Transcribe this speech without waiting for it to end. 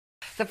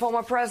The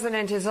former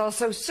president is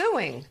also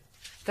suing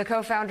the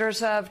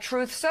co-founders of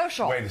Truth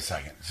Social. Wait a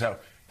second. So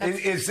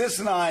is this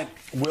not,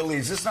 Willie,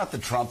 is this not the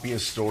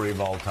Trumpiest story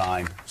of all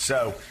time?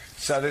 So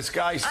this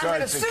guy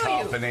starts a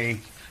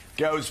company,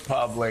 goes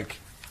public,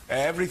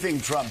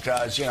 everything Trump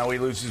does, you know, he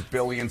loses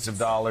billions of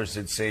dollars,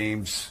 it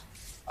seems,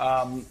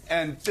 and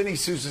then he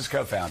sues his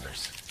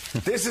co-founders.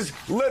 This is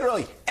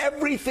literally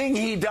everything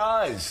he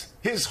does,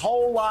 his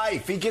whole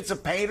life. He gets a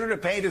painter to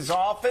paint his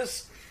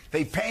office.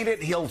 They paint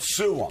it, he'll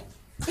sue them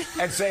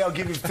and say, I'll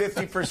give you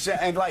 50%.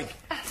 And like,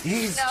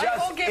 he's no, just, he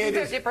won't give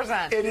him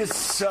 50%. It is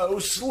so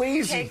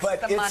sleazy,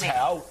 but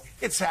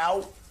it's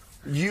how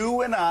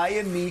you and I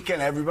and Nick and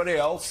everybody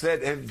else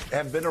that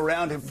have been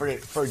around him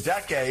for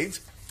decades,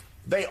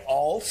 they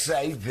all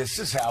say this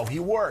is how he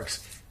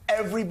works.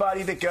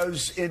 Everybody that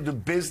goes into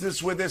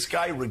business with this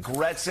guy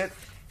regrets it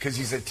because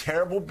he's a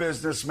terrible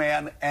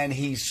businessman and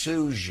he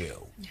sues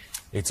you.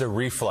 It's a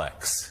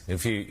reflex.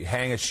 If you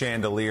hang a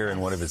chandelier in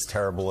one of his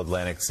terrible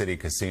Atlantic City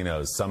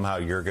casinos, somehow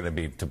you're going to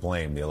be to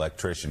blame, the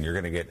electrician. You're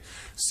going to get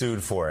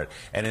sued for it.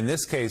 And in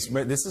this case,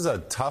 this is a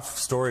tough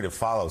story to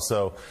follow.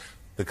 So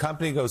the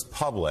company goes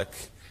public.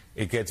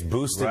 It gets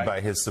boosted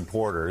by his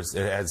supporters.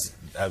 It has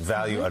a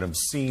value, an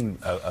obscene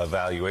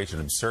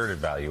valuation, absurd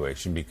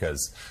valuation,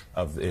 because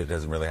it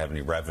doesn't really have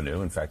any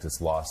revenue. In fact,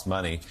 it's lost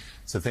money.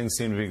 So things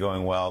seem to be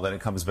going well. Then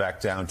it comes back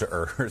down to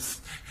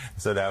earth.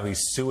 So now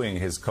he's suing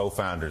his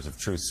co-founders of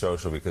Truth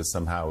Social because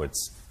somehow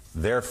it's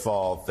their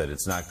fault that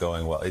it's not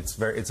going well. It's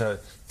a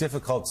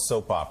difficult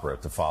soap opera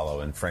to follow,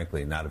 and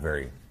frankly, not a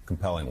very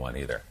compelling one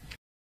either.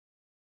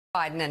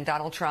 Biden and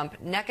Donald Trump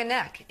neck and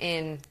neck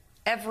in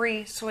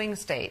every swing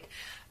state.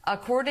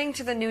 According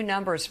to the new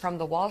numbers from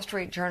the Wall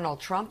Street Journal,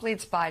 Trump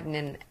leads Biden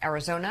in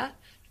Arizona,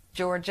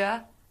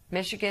 Georgia,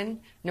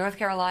 Michigan, North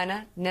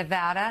Carolina,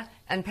 Nevada,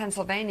 and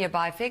Pennsylvania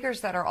by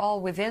figures that are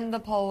all within the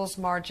poll's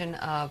margin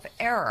of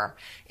error.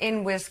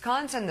 In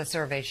Wisconsin, the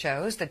survey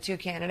shows the two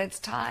candidates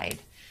tied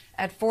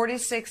at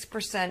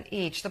 46%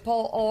 each. The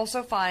poll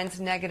also finds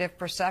negative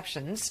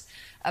perceptions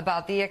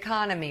about the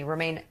economy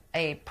remain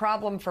a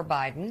problem for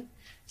Biden.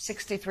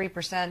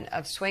 63%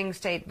 of swing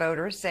state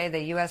voters say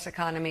the U.S.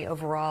 economy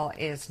overall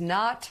is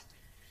not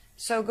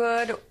so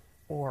good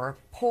or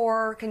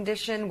poor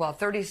condition, while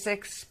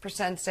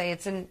 36% say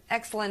it's in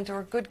excellent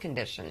or good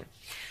condition.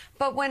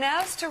 But when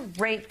asked to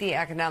rate the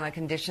economic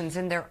conditions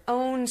in their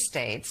own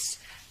states,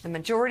 the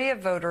majority of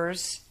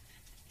voters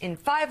in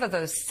 5 of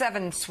those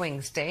 7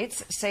 swing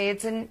states say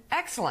it's in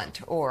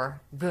excellent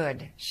or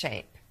good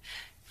shape.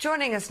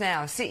 Joining us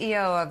now,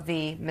 CEO of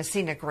the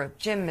Messina Group,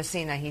 Jim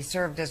Messina. He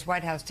served as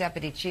White House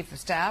Deputy Chief of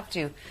Staff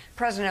to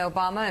President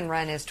Obama and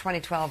ran his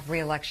 2012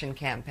 re-election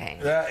campaign.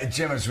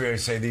 Jim, as we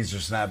always say, these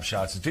are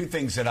snapshots. The two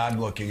things that I'm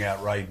looking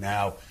at right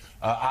now,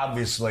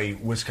 obviously,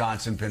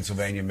 Wisconsin,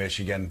 Pennsylvania,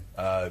 Michigan,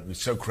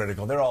 so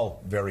critical. They're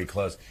all very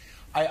close.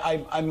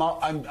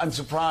 I'm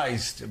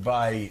surprised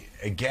by,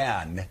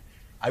 again,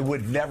 I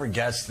would never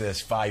guess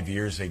this 5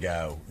 years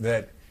ago,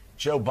 that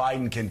Joe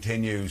Biden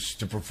continues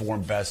to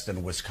perform best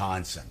in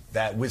Wisconsin.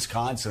 That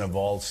Wisconsin, of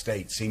all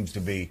states, seems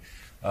to be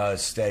a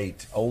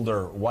state.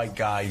 Older white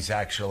guys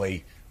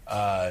actually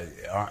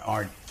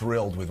aren't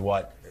thrilled with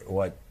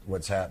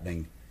what's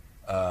happening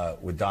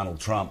with Donald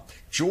Trump.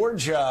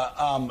 Georgia,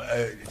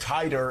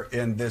 tighter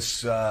in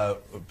this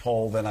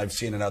poll than I've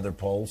seen in other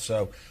polls.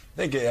 So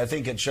I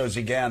think it shows,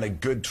 again, a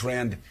good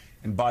trend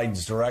in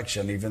Biden's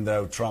direction, even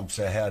though Trump's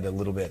ahead a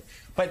little bit.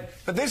 But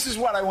this is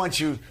what I want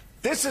you.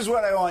 This is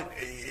what I want.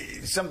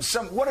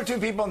 One or two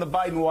people in the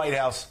Biden White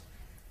House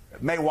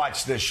may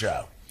watch this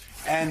show.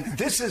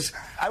 And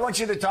I want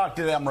you to talk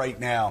to them right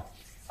now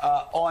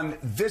on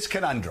this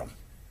conundrum.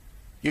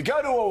 You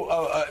go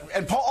to,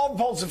 and all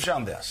polls have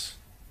shown this.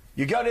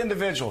 You go to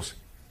individuals.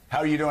 How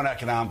are you doing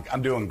economically?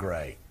 I'm doing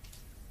great.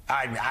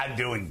 I'm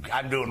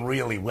doing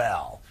really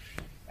well.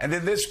 And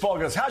then this poll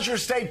goes, how's your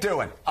state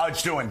doing? Oh,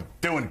 it's doing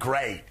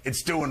great.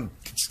 It's doing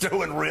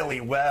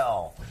really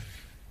well.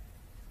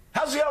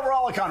 How's the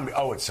overall economy?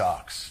 Oh, it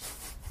sucks.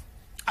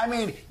 I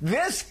mean,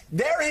 there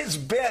has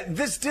been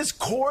this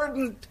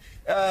discordant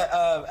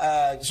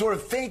sort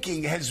of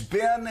thinking has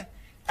been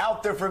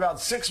out there for about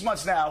 6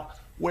 months now,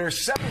 where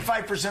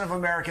 75% of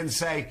Americans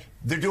say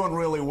they're doing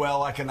really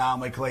well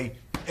economically.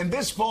 In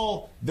this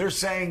poll, they're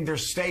saying their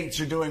states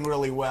are doing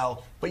really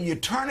well. But you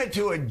turn it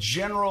to a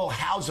general,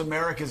 how's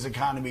America's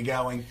economy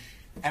going?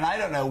 And I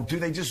don't know, do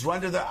they just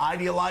run to the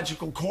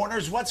ideological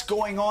corners? What's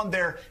going on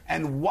there?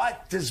 And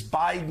what does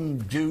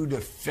Biden do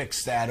to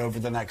fix that over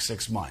the next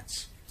 6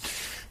 months?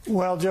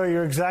 Well, Joe,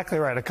 you're exactly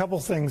right. A couple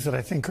things that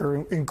I think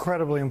are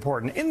incredibly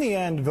important. In the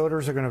end,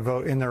 voters are going to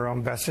vote in their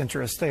own best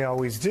interest. They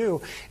always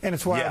do. And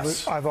it's why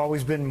I've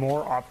always been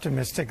more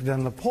optimistic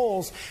than the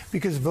polls,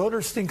 because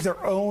voters think their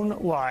own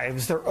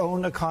lives, their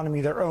own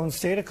economy, their own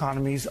state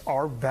economies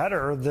are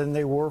better than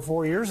they were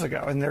 4 years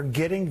ago. And they're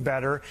getting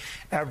better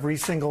every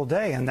single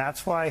day. And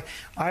that's why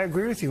I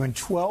agree with you. In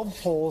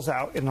 12 polls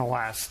out in the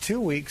last 2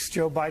 weeks,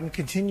 Joe Biden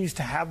continues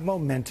to have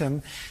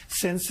momentum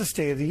since the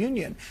State of the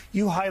Union.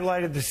 You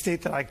highlighted the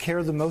state that I I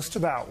care the most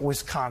about,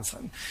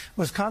 Wisconsin.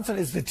 Wisconsin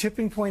is the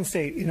tipping point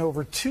state. In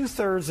over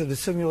 2/3 of the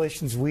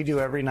simulations we do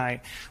every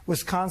night,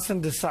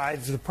 Wisconsin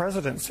decides the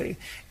presidency.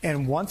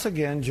 And once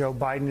again, Joe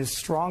Biden is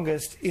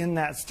strongest in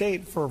that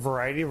state for a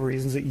variety of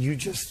reasons that you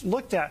just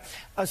looked at,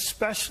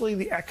 especially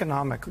the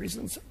economic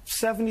reasons.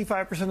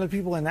 75% of the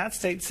people in that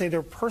state say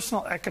their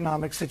personal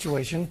economic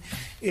situation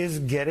is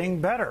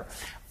getting better.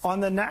 On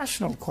the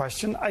national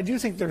question, I do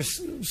think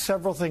there's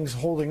several things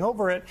holding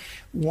over it.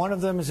 One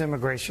of them is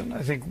immigration.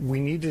 I think we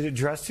need to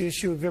address the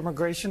issue of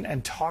immigration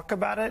and talk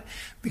about it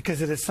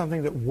because it is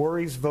something that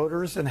worries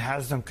voters and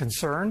has them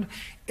concerned.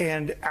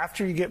 And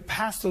after you get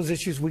past those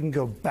issues, we can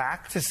go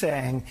back to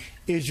saying,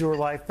 is your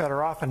life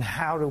better off and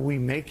how do we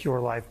make your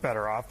life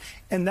better off?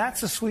 And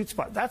that's a sweet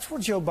spot. That's where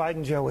Joe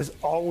Biden, Joe, has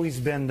always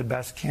been the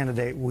best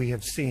candidate we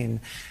have seen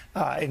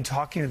in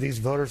talking to these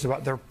voters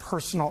about their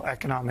personal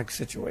economic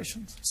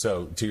situations.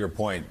 So, to your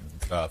point,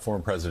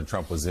 former President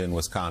Trump was in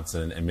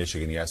Wisconsin and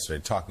Michigan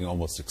yesterday talking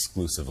almost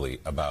exclusively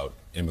about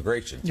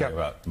immigration, talking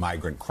about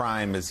migrant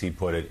crime, as he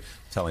put it,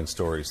 telling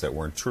stories that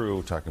weren't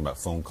true, talking about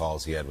phone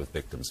calls he had with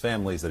victims'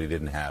 families that he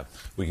didn't have.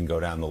 We can go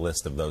down the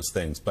list of those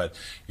things. But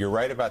you're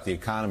right about the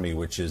economy,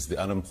 which is the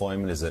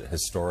unemployment is at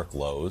historic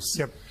lows.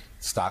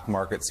 Stock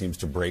market seems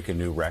to break a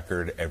new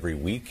record every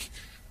week.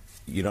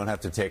 You don't have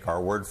to take our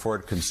word for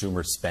it.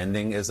 Consumer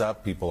spending is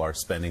up. People are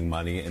spending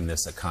money in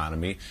this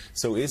economy.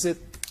 So is it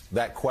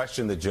that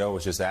question that Joe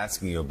was just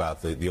asking you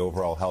about the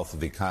overall health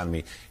of the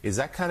economy, is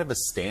that kind of a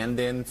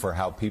stand-in for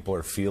how people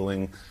are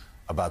feeling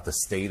about the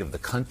state of the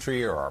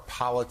country or our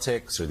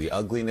politics or the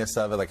ugliness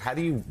of it? Like, how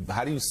do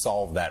you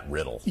solve that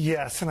riddle?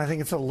 Yes, and I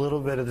think it's a little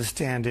bit of the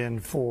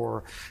stand-in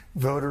for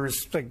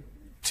voters. Like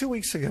 2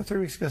 weeks ago, 3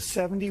 weeks ago,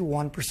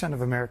 71%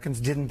 of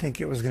Americans didn't think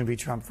it was going to be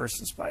Trump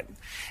versus Biden.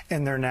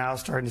 And they're now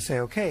starting to say,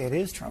 okay, it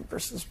is Trump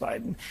versus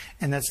Biden.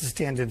 And that's the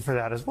stand-in for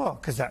that as well,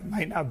 because that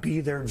might not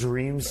be their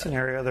dream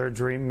scenario, their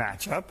dream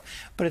matchup,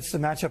 but it's the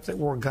matchup that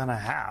we're going to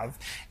have.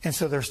 And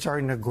so they're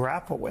starting to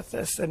grapple with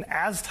this. And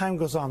as time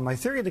goes on, my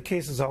theory of the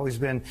case has always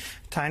been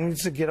time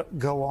needs to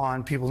go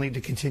on. People need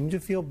to continue to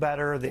feel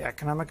better. The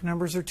economic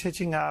numbers are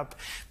titching up.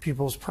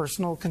 People's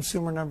personal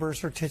consumer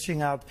numbers are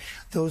titching up.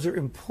 Those are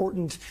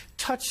important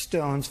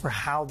touchstones for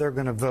how they're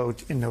going to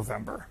vote in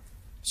November.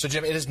 So,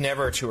 Jim, it is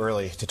never too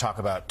early to talk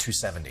about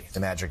 270, the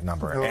magic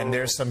number. No. And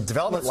there's some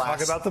development. Let's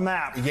talk about the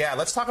map. Yeah,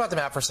 let's talk about the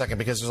map for a second,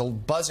 because there's a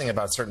buzzing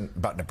about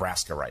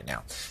Nebraska right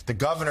now. The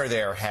governor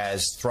there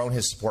has thrown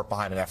his support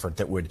behind an effort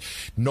that would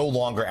no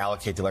longer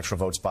allocate the electoral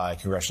votes by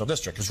congressional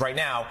district. Because right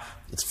now,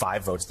 it's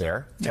 5 votes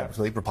there.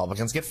 Technically,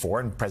 Republicans get 4,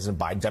 and President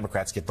Biden,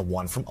 Democrats get the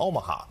 1 from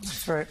Omaha.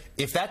 That's right.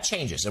 If that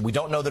changes, and we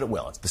don't know that it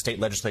will, the state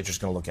legislature is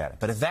going to look at it.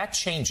 But if that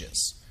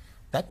changes,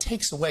 that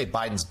takes away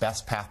Biden's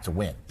best path to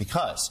win,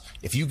 because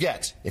if he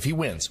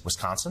wins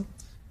Wisconsin,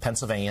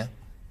 Pennsylvania,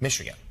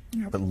 Michigan,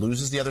 but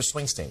loses the other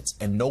swing states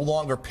and no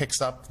longer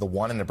picks up the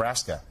 1 in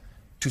Nebraska,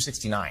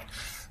 269,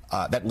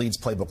 that leads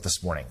playbook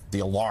this morning, the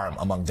alarm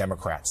among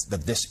Democrats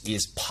that this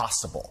is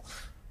possible.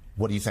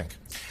 What do you think?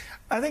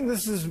 I think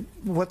this is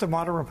what the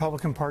modern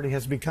Republican Party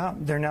has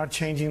become. They're now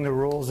changing the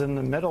rules in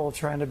the middle,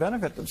 trying to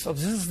benefit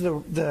themselves. This is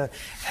the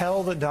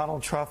hell that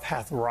Donald Trump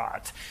hath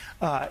wrought.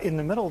 In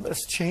the middle of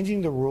this,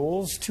 changing the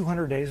rules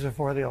 200 days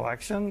before the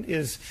election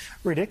is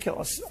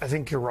ridiculous. I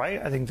think you're right.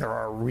 I think there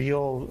are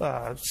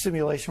real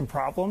simulation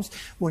problems.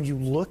 When you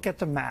look at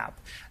the map,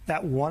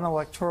 that 1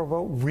 electoral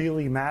vote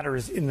really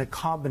matters in the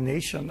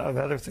combination of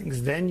other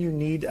things. Then you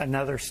need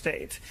another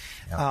state.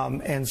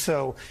 And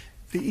so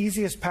the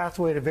easiest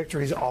pathway to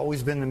victory has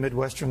always been the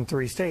Midwestern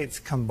 3 states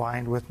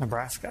combined with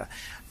Nebraska.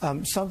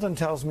 Something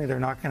tells me they're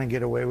not going to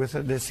get away with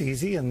it this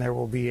easy, and there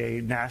will be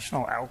a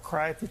national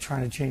outcry if they're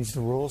trying to change the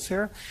rules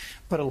here.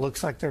 But it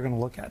looks like they're going to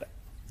look at it.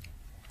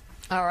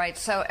 All right,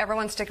 so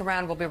everyone stick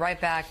around. We'll be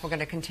right back. We're going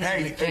to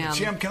continue with Jim.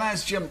 Jim, can I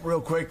ask Jim real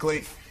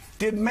quickly?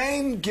 Did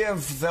Maine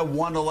give the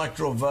 1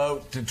 electoral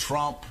vote to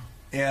Trump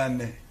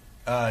in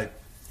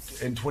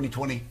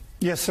 2020?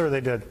 Yes, sir, they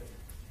did.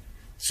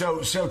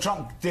 So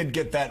Trump did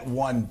get that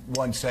one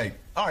state.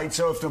 All right,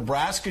 so if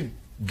Nebraska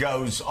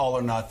goes all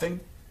or nothing,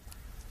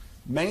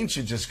 Maine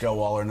should just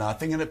go all or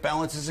nothing, and it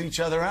balances each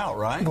other out,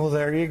 right? Well,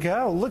 there you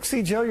go. Look,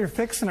 see, Joe, you're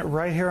fixing it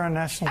right here on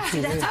national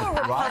TV. That's how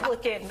a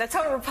Republican. That's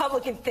how a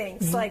Republican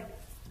thinks. Like,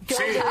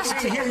 you're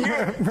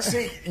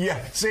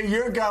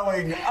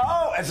going,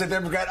 oh, as a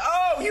Democrat,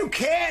 oh, you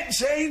can't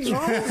change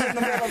rules in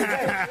the middle of the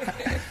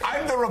day.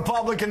 I'm the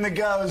Republican that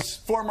goes,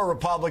 former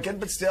Republican,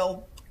 but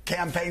still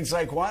campaigns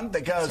like one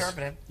that goes,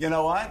 you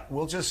know what,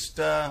 we'll just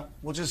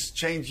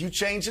change. You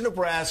change in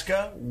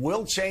Nebraska,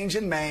 we'll change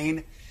in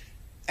Maine,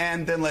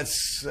 and then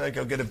let's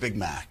go get a Big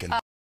Mac. And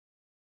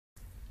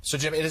So,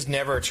 Jim, it is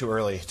never too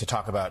early to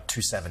talk about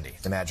 270,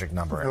 the magic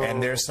number. Oh.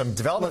 And there's some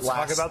development. Let's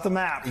talk about the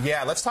map.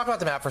 Yeah, let's talk about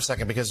the map for a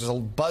second, because there's a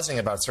buzzing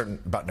about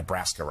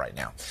Nebraska right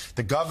now.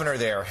 The governor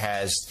there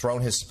has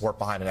thrown his support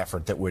behind an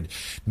effort that would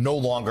no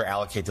longer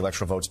allocate the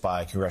electoral votes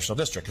by congressional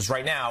district. Because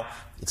right now,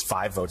 it's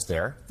 5 votes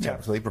there.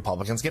 Typically,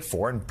 Republicans get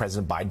 4, and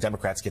President Biden,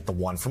 Democrats get the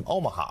 1 from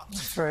Omaha.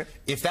 That's right.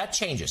 If that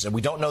changes, and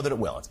we don't know that it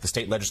will, the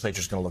state legislature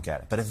is going to look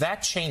at it. But if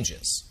that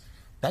changes,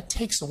 that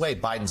takes away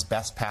Biden's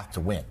best path to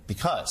win.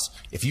 Because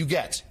if he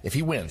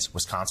wins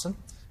Wisconsin,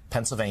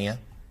 Pennsylvania,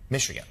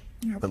 Michigan,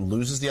 but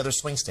loses the other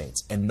swing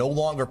states and no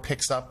longer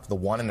picks up the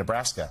 1 in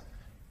Nebraska,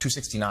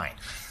 269,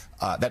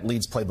 that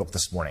leads playbook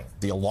this morning,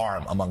 the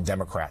alarm among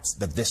Democrats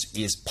that this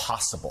is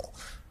possible.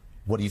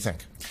 What do you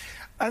think?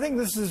 I think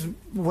this is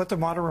what the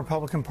modern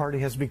Republican Party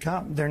has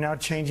become. They're now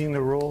changing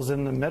the rules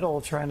in the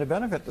middle, trying to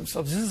benefit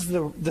themselves. This is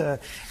the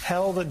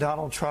hell that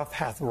Donald Trump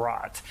hath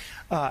wrought.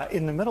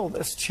 In the middle of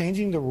this,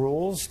 changing the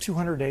rules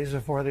 200 days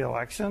before the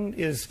election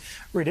is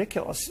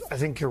ridiculous. I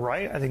think you're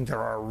right. I think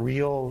there are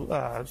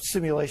real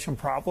simulation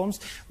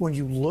problems. When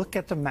you look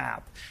at the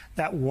map,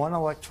 that 1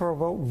 electoral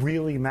vote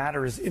really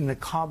matters in the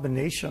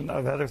combination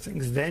of other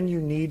things. Then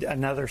you need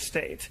another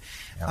state.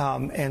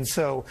 And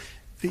so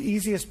the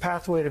easiest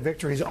pathway to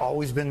victory has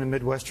always been the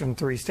Midwestern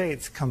 3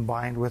 states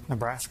combined with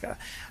Nebraska.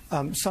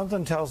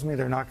 Something tells me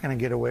they're not going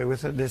to get away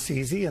with it this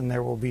easy, and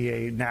there will be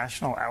a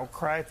national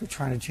outcry for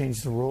trying to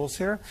change the rules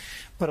here.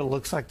 But it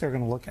looks like they're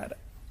going to look at it.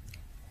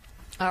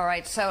 All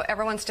right, so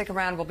everyone stick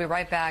around. We'll be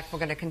right back. We're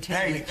going to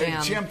continue with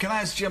Jim. Jim, can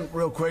I ask Jim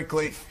real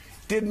quickly?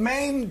 Did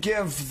Maine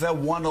give the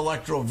 1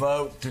 electoral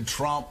vote to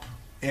Trump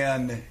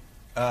in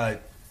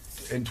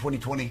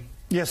 2020?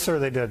 Yes, sir,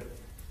 they did.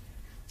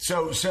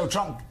 So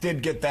Trump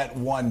did get that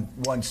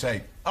one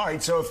say. All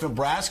right, so if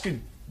Nebraska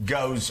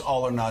goes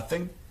all or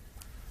nothing,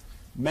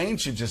 Maine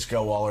should just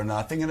go all or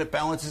nothing, and it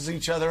balances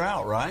each other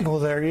out, right? Well,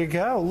 there you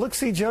go. Look,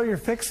 see, Joe, you're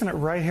fixing it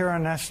right here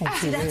on national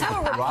TV. That's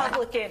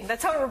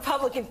how a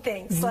Republican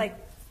thinks. Like,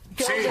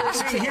 you're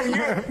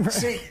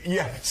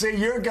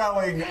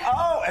going,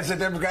 oh, as a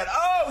Democrat,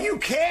 oh, you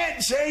can't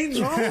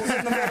change rules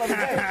in the middle of the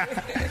day.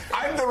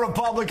 I'm the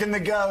Republican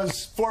that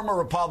goes, former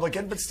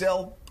Republican, but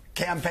still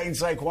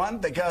campaigns like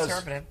one that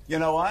goes, you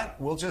know what,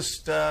 we'll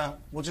just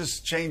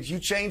change. You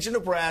change in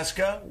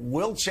Nebraska,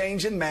 we'll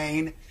change in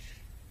Maine,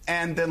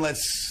 and then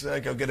let's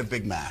go get a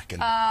Big Mac.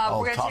 And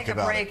we're going to take a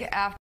break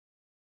after.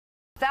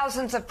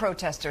 Thousands of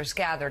protesters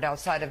gathered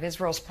outside of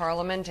Israel's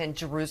parliament in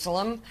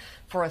Jerusalem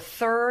for a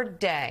 3rd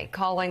day,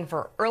 calling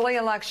for early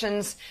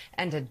elections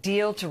and a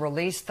deal to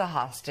release the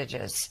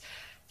hostages.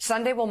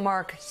 Sunday will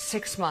mark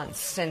 6 months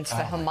since the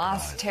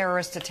Hamas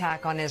terrorist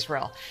attack on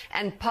Israel,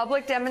 and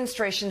public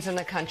demonstrations in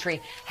the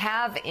country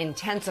have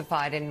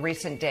intensified in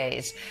recent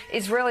days.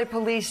 Israeli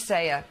police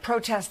say a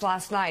protest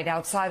last night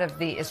outside of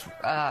the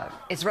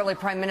Israeli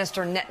Prime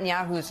Minister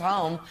Netanyahu's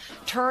home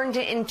turned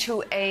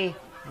into a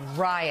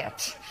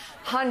riot.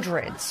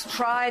 Hundreds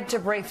tried to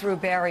break through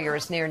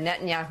barriers near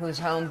Netanyahu's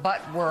home,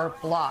 but were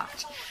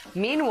blocked.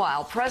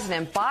 Meanwhile,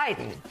 President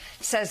Biden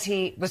says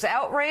he was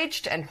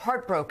outraged and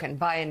heartbroken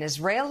by an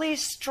Israeli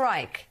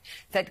strike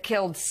that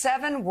killed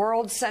 7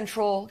 World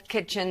Central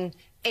Kitchen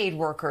aid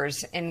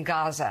workers in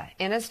Gaza.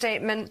 In a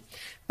statement,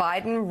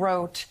 Biden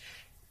wrote,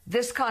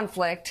 "This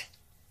conflict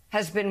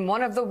has been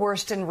one of the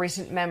worst in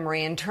recent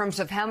memory in terms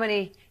of how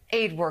many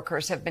aid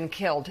workers have been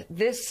killed.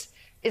 This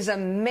is a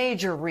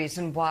major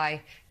reason why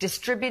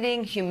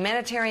distributing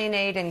humanitarian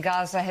aid in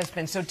Gaza has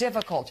been so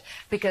difficult,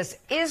 because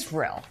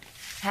Israel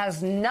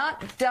has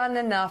not done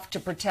enough to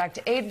protect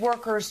aid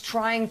workers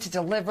trying to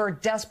deliver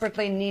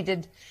desperately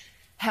needed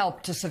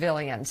help to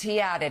civilians." He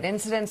added,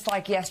 "Incidents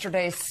like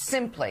yesterday's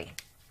simply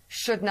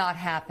should not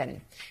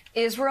happen.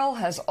 Israel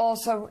has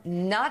also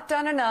not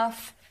done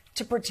enough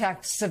to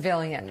protect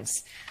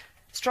civilians."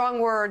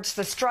 Strong words.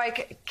 The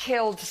strike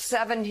killed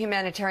 7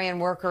 humanitarian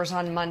workers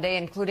on Monday,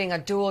 including a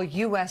dual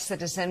U.S.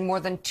 citizen. More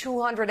than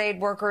 200 aid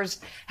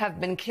workers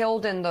have been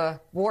killed in the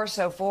war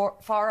so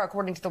far,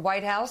 according to the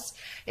White House.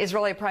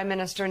 Israeli Prime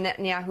Minister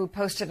Netanyahu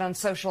posted on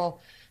social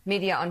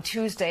media on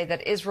Tuesday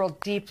that Israel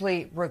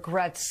deeply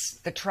regrets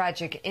the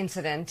tragic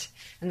incident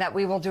and that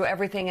we will do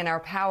everything in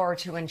our power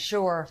to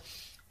ensure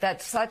that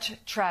such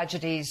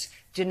tragedies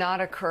do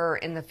not occur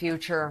in the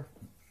future.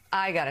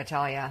 I got to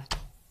tell you,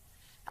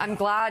 I'm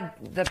glad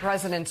the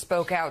president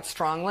spoke out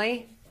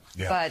strongly,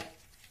 but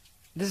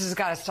this has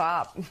got to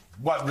stop.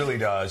 What really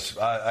does,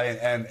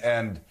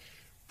 and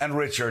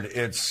Richard,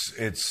 it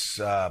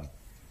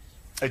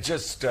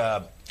just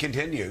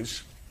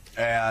continues,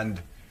 and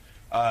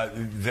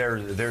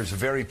there's a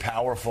very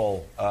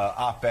powerful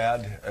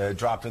op-ed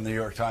dropped in the New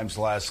York Times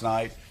last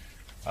night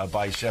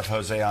by Chef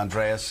Jose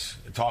Andres,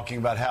 talking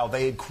about how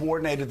they had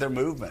coordinated their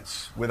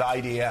movements with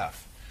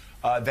IDF.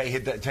 They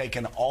had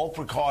taken all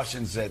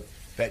precautions that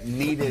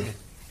needed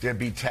to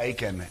be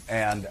taken.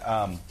 And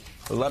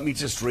let me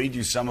just read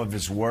you some of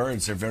his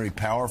words. They're very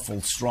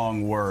powerful,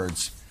 strong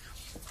words.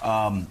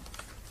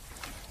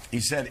 He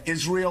said,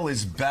 Israel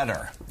is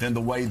better than the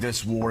way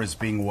this war is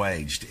being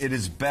waged. It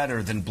is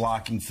better than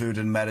blocking food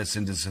and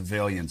medicine to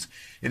civilians.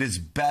 It is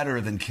better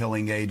than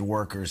killing aid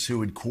workers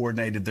who had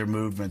coordinated their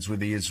movements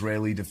with the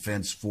Israeli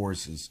Defense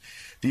Forces.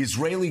 The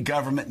Israeli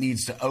government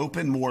needs to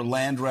open more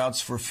land routes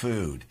for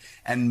food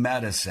and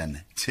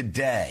medicine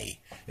today.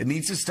 It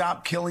needs to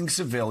stop killing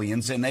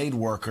civilians and aid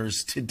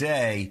workers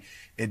today.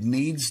 It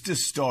needs to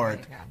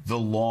start the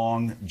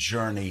long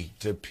journey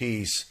to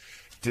peace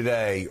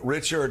today.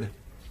 Richard,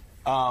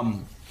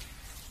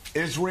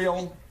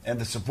 Israel and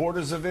the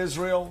supporters of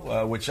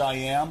Israel, which I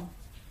am,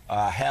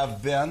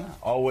 have been,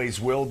 always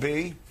will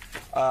be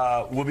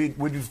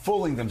would be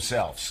fooling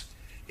themselves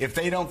if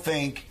they don't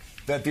think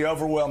that the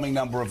overwhelming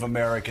number of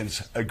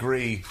Americans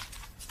agree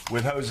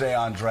with Jose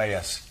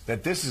Andres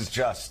that this is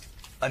just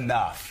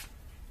enough,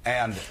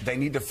 and they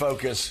need to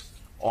focus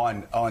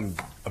on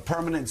a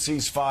permanent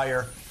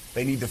ceasefire.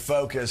 They need to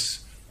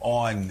focus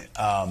on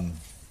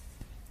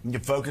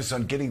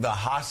getting the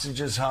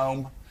hostages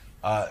home.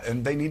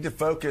 And they need to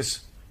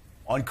focus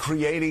on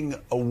creating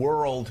a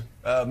world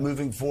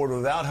moving forward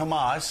without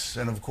Hamas.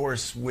 And, of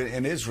course,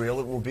 in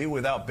Israel, it will be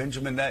without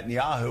Benjamin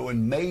Netanyahu.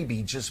 And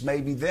maybe, just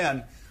maybe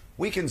then,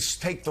 we can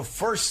take the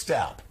first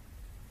step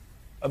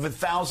of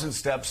 1,000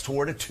 steps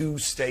toward a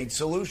two-state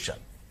solution.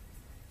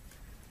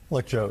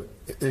 Look, Joe,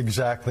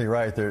 exactly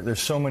right.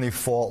 There's so many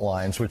fault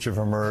lines which have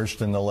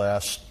emerged in the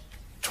last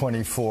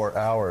 24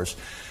 hours.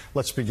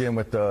 Let's begin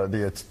with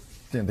the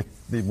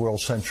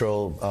World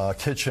Central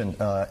Kitchen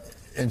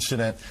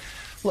incident.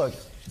 Look,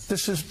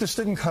 this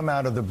didn't come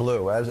out of the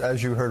blue.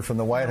 As you heard from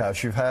the White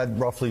House, you've had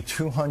roughly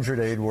 200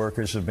 aid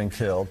workers have been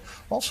killed.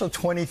 Also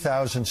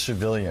 20,000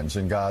 civilians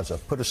in Gaza.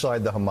 Put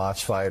aside the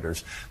Hamas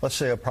fighters. Let's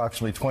say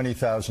approximately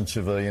 20,000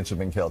 civilians have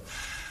been killed.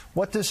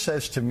 What this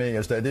says to me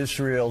is that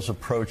Israel's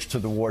approach to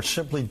the war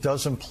simply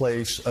doesn't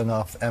place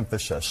enough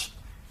emphasis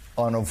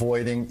on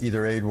avoiding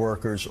either aid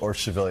workers or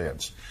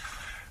civilians.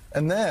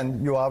 And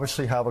then you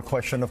obviously have a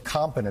question of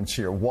competence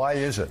here. Why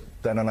is it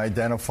that an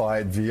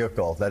identified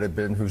vehicle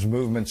whose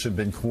movements had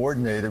been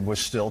coordinated was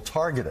still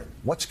targeted?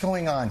 What's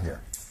going on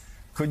here?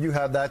 Could you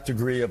have that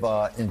degree of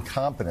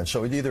incompetence?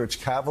 So either it's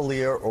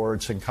cavalier or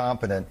it's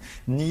incompetent.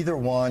 Neither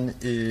one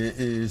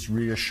is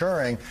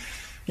reassuring.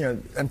 You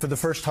know, and for the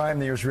first time,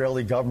 the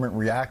Israeli government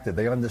reacted.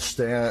 They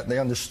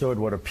understood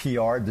what a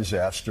PR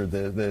disaster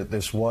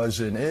this was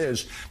and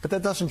is, but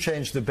that doesn't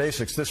change the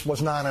basics. This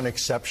was not an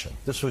exception.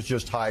 This was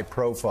just high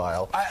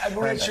profile.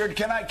 Richard,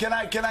 can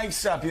I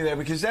stop you there,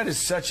 because that is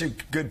such a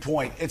good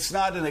point. It's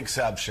not an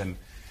exception.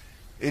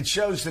 It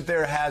shows that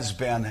there has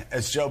been,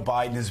 as Joe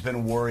Biden has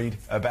been worried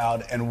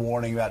about and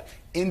warning about,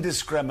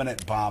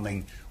 indiscriminate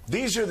bombing.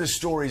 These are the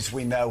stories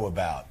we know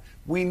about.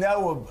 We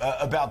know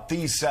about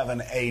these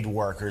 7 aid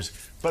workers,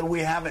 but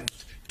we haven't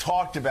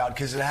talked about,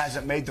 because it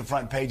hasn't made the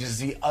front pages,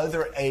 the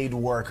other aid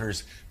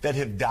workers that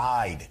have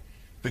died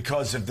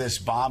because of this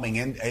bombing,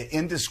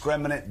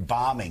 indiscriminate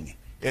bombing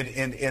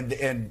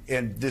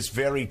in this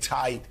very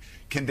tight,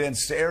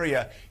 condensed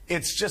area.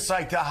 It's just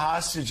like the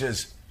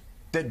hostages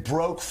that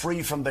broke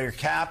free from their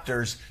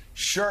captors,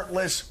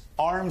 shirtless,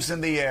 arms in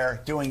the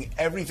air, doing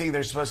everything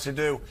they're supposed to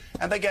do,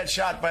 and they get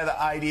shot by the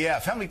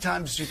IDF. How many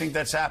times do you think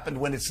that's happened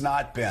when it's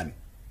not been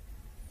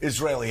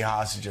Israeli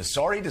hostages?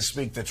 Sorry to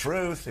speak the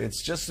truth.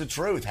 It's just the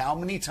truth. How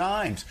many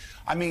times?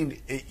 I mean,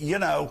 you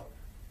know,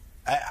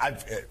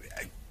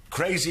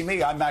 crazy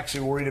me, I'm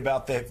actually worried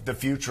about the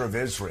future of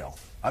Israel.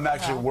 I'm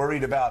actually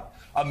worried about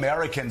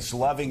Americans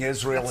loving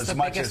Israel as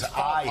much as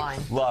I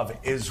love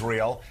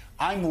Israel.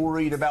 I'm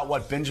worried about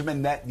what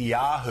Benjamin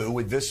Netanyahu,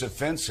 with this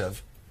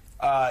offensive,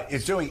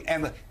 is doing.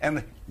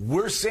 And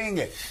we're seeing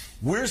it.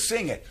 We're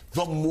seeing it.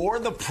 The more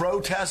the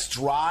protests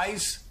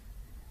rise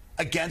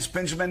against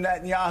Benjamin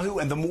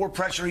Netanyahu and the more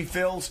pressure he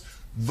feels,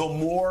 the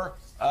more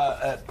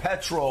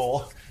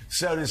petrol,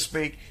 so to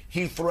speak,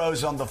 he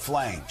throws on the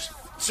flames.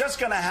 It's just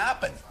going to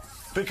happen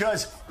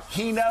because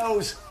he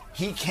knows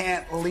he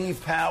can't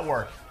leave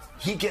power.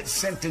 He gets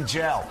sent to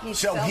jail.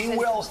 So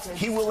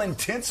he will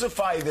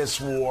intensify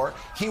this war.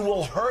 He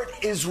will hurt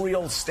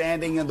Israel's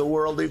standing in the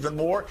world even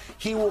more.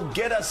 He will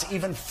get us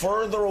even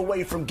further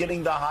away from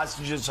getting the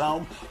hostages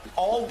home,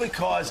 all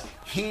because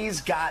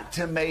he's got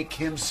to make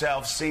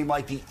himself seem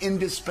like the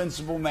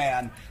indispensable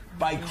man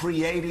by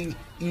creating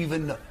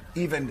even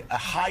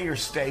higher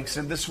stakes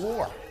in this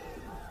war.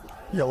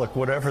 Yeah, look,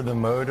 whatever the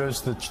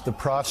motives, the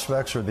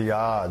prospects or the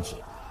odds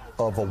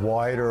of a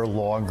wider,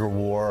 longer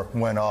war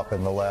went up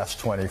in the last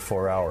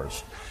 24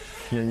 hours.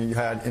 You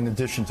had, in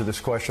addition to this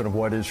question of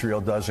what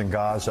Israel does in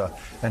Gaza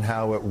and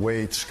how it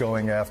waits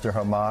going after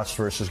Hamas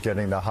versus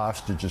getting the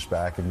hostages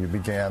back, and you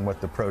began with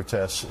the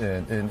protests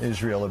in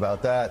Israel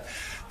about that,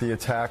 the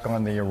attack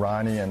on the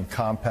Iranian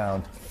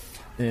compound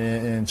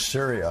in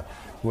Syria.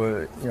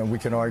 Well, you know, we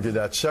can argue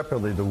that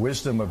separately, the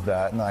wisdom of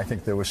that, and I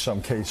think there was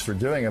some case for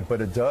doing it, but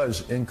it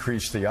does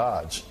increase the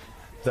odds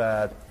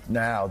that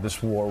now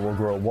this war will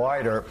grow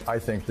wider. I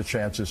think the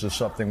chances of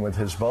something with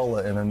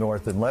Hezbollah in the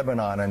north in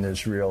Lebanon and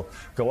Israel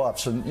go up.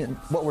 So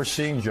what we're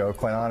seeing, Joe,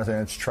 quite honestly,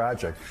 and it's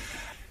tragic,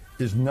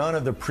 is none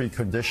of the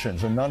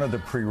preconditions and none of the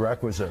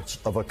prerequisites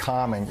of a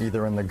calming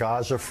either in the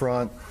Gaza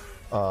front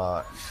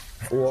or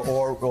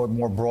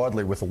more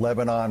broadly with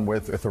Lebanon,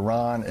 with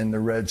Iran in the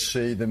Red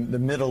Sea. The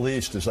Middle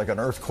East is like an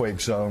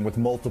earthquake zone with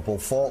multiple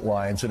fault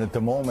lines, and at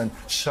the moment,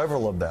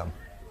 several of them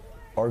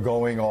are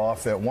going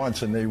off at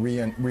once, and they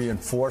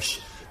reinforce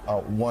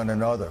one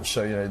another.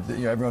 So,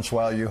 every once in a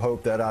while you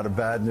hope that out of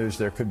bad news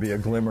there could be a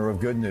glimmer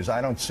of good news.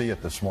 I don't see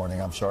it this morning,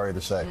 I'm sorry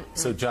to say.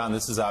 So, John,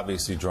 this has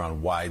obviously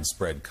drawn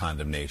widespread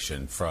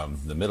condemnation from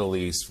the Middle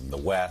East, from the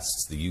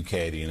West, the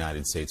UK, the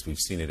United States. We've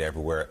seen it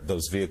everywhere.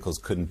 Those vehicles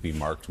couldn't be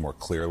marked more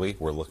clearly.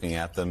 We're looking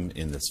at them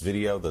in this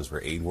video. Those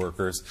were aid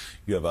workers.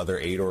 You have other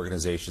aid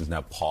organizations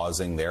now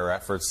pausing their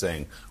efforts,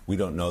 saying, we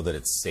don't know that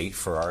it's safe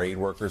for our aid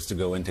workers to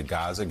go into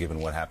Gaza, given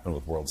what happened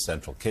with World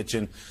Central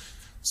Kitchen.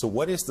 So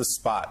what is the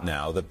spot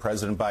now that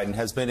President Biden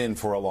has been in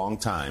for a long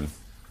time,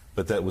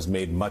 but that was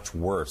made much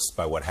worse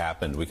by what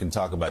happened? We can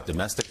talk about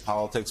domestic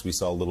politics. We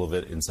saw a little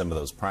bit in some of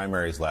those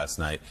primaries last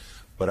night.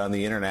 But on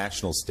the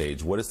international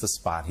stage, what is the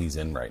spot he's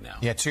in right now?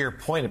 Yeah, to your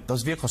point,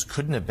 those vehicles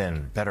couldn't have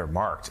been better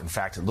marked. In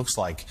fact, it looks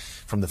like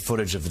from the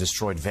footage of the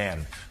destroyed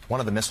van, one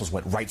of the missiles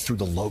went right through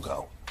the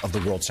logo of the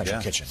World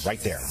Central Kitchen, right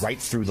there, right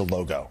through the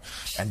logo,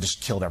 and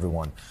just killed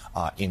everyone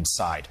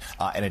inside.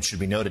 And it should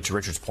be noted, to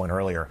Richard's point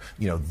earlier,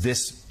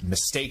 this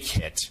mistake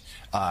hit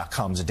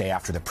comes a day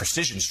after the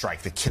precision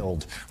strike that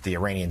killed the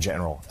Iranian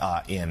general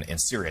in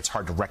Syria. It's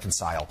hard to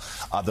reconcile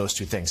those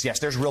two things. Yes,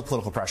 there's real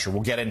political pressure.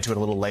 We'll get into it a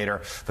little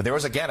later. But there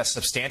was, again, a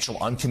substantial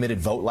uncommitted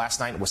vote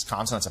last night in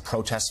Wisconsin. It's a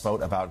protest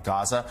vote about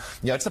Gaza.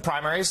 It's the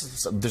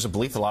primaries. There's a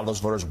belief that a lot of those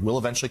voters will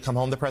eventually come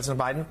home to President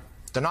Biden.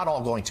 They're not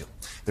all going to.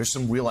 There's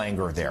some real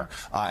anger there,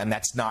 and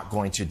that's not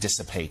going to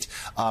dissipate.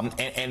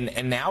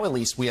 And now, at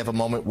least, we have a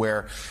moment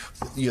where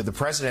the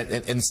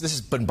president, and this has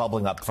been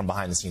bubbling up from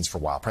behind the scenes for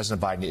a while.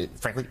 President Biden,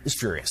 frankly, is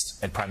furious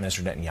at Prime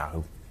Minister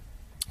Netanyahu.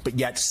 But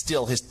yet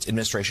still his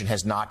administration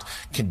has not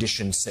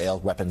conditioned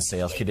sales, weapons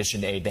sales,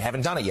 conditioned aid. They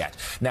haven't done it yet.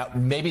 Now,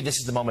 maybe this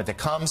is the moment that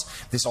comes.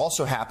 This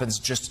also happens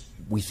just,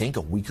 we think,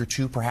 a week or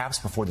two perhaps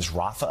before this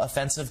Rafah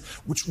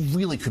offensive, which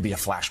really could be a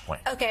flashpoint.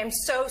 Okay, I'm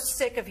so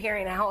sick of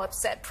hearing how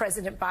upset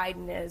President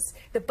Biden is.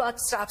 The buck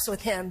stops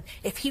with him.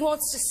 If he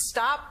wants to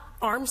stop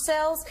arms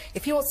sales,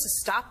 if he wants to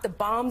stop the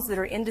bombs that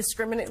are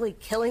indiscriminately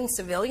killing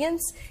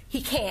civilians, he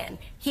can.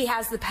 He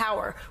has the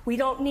power. We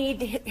don't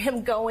need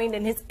him going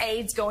and his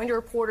aides going to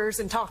reporters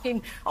and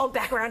talking on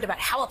background about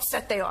how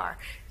upset they are.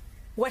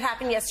 What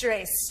happened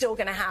yesterday is still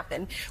going to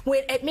happen.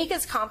 At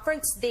Mika's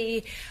conference,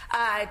 the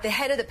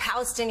head of the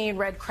Palestinian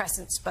Red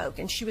Crescent spoke,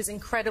 and she was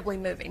incredibly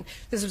moving.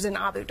 This was in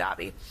Abu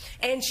Dhabi.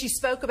 And she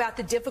spoke about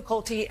the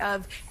difficulty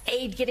of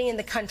aid getting in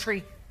the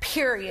country,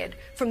 period,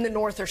 from the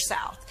north or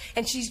south.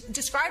 And she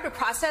described a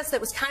process that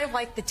was kind of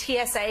like the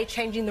TSA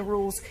changing the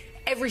rules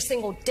every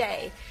single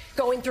day,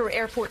 going through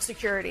airport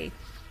security.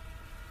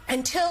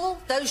 Until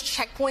those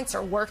checkpoints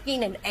are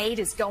working and aid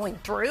is going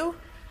through,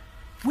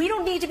 we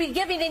don't need to be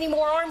giving any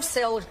more arms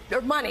sale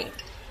or money.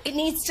 It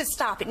needs to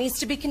stop. It needs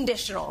to be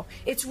conditional.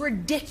 It's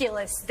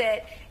ridiculous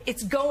that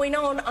it's going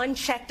on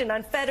unchecked and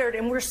unfettered,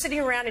 and we're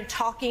sitting around and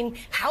talking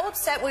how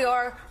upset we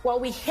are while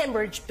we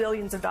hemorrhage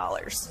billions of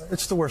dollars.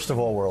 It's the worst of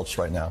all worlds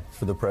right now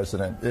for the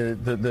president.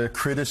 The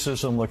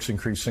criticism looks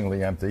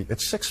increasingly empty.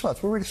 It's 6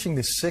 months. We're reaching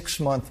the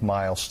 6-month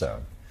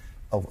milestone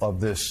of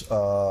this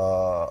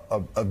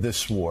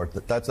war.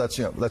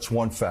 That's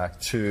one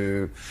fact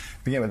to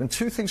begin with. And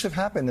two things have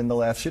happened in the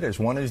last few days.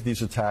 One is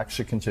these attacks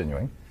are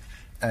continuing.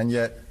 And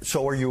yet,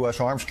 so are U.S.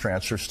 arms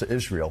transfers to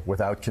Israel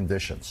without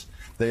conditions.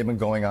 They've been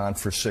going on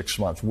for 6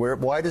 months.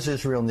 Why does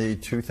Israel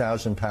need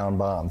 2,000-pound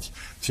bombs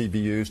to be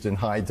used in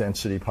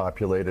high-density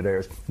populated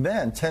areas?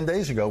 Then, 10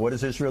 days ago, what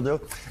does Israel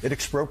do? It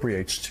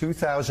expropriates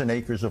 2,000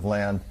 acres of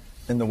land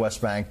in the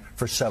West Bank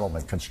for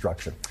settlement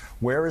construction.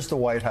 Where is the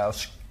White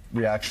House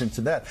reaction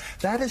to that?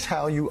 That is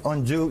how you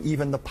undo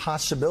even the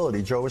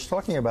possibility, Joe was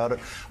talking about it,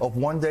 of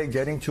one day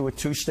getting to a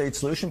two-state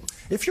solution.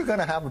 If you're going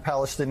to have a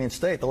Palestinian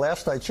state, the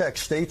last I checked,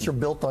 states are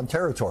built on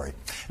territory.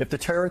 If the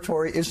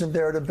territory isn't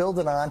there to build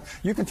it on,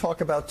 you can talk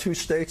about two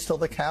states till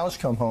the cows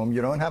come home.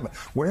 You don't have it.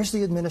 Where's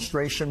the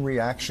administration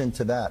reaction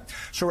to that?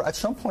 So at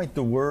some point,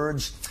 the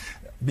words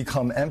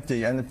become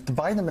empty, and the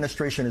Biden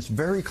administration is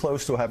very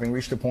close to having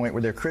reached a point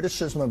where their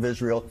criticism of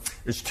Israel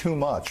is too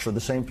much for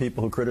the same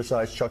people who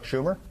criticize Chuck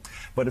Schumer,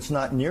 but it's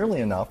not nearly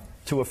enough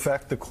to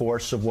affect the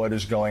course of what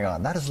is going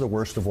on. That is the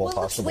worst of all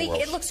possible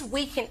worlds. It looks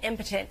weak and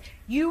impotent.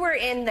 You were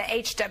in the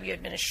HW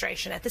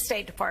administration at the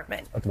State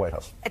Department. At the White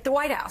House. At the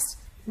White House.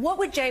 What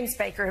would James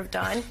Baker have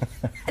done?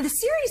 And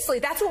seriously,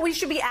 that's what we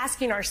should be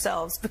asking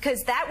ourselves,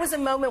 because that was a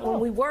moment when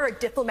we were a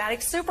diplomatic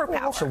superpower.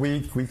 Well, so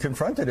we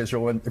confronted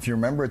Israel. And if you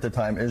remember at the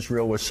time,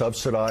 Israel was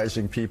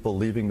subsidizing people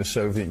leaving the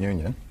Soviet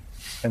Union.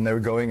 and they were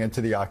going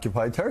into the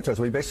occupied territories.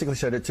 We basically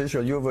said to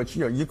Israel,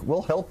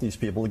 we'll help these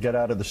people to get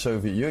out of the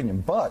Soviet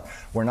Union, but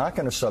we're not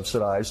going to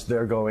subsidize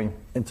their going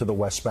into the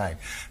West Bank.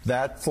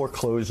 That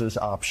forecloses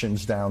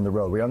options down the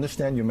road. We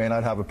understand you may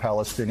not have a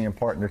Palestinian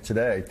partner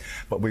today,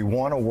 but we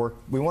want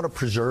to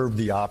preserve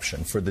the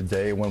option for the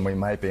day when we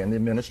might be. And the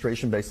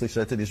administration basically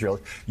said to the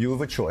Israelis, you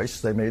have a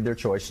choice. They made their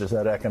choice. There's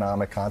that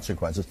economic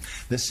consequences.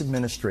 This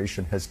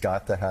administration has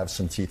got to have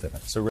some teeth in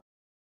it. So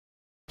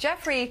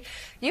Jeffrey,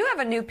 you have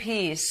a new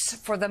piece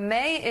for the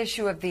May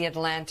issue of The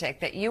Atlantic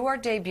that you are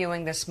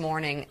debuting this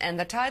morning, and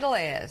the title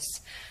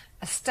is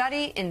A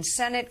Study in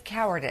Senate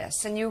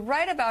Cowardice. And you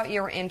write about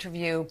your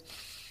interview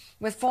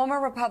with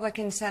former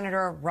Republican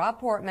Senator Rob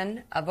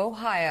Portman of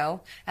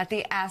Ohio at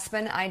the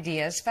Aspen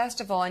Ideas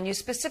Festival, and you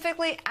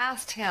specifically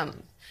asked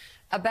him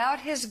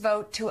about his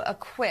vote to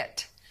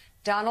acquit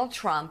Donald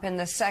Trump in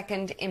the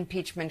second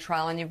impeachment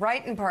trial. And you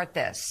write in part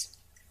this: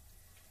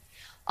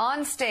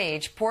 on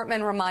stage,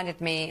 Portman reminded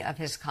me of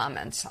his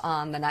comments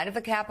on the night of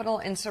the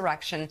Capitol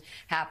insurrection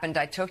happened.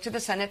 I took to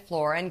the Senate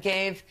floor and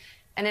gave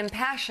an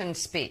impassioned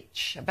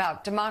speech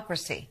about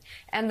democracy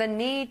and the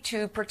need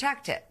to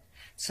protect it.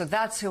 So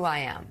that's who I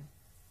am.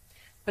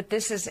 But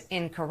this is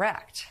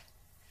incorrect.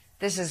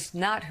 This is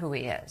not who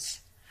he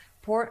is.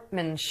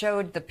 Portman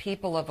showed the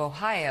people of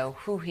Ohio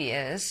who he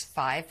is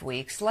 5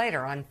 weeks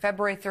later, on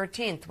February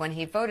 13th, when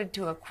he voted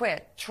to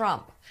acquit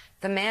Trump,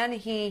 the man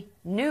he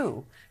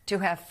knew to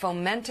have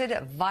fomented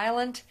a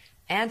violent,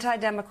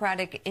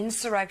 anti-democratic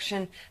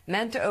insurrection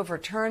meant to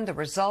overturn the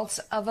results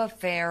of a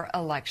fair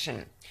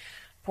election.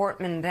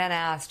 Portman then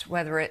asked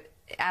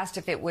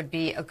if it would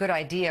be a good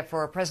idea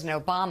for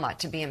President Obama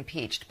to be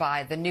impeached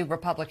by the new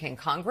Republican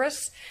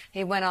Congress.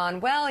 He went on,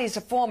 well, he's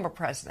a former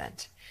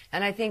president,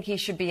 and I think he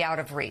should be out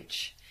of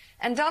reach.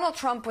 And Donald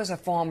Trump was a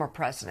former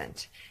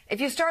president.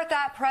 If you start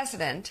that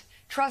precedent,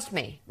 trust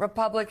me,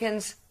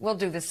 Republicans will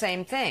do the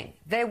same thing.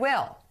 They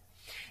will.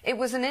 It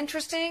was an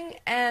interesting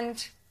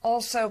and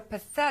also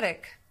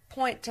pathetic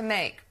point to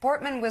make.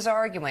 Portman was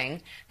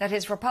arguing that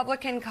his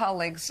Republican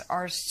colleagues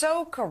are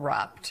so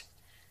corrupt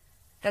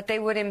that they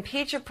would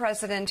impeach a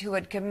president who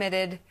had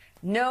committed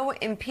no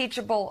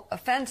impeachable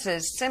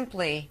offenses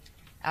simply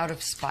out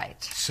of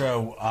spite.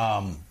 So,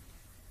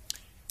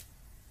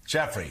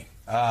 Jeffrey,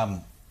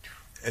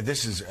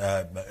 this is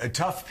a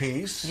tough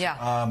piece.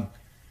 Yeah.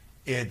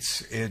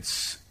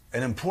 It's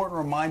an important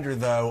reminder,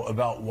 though,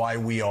 about why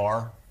we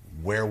are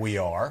where we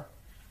are.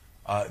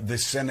 The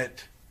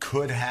Senate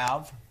could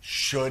have,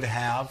 should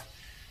have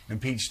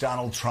impeached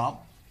Donald Trump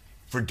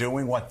for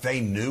doing what they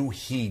knew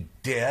he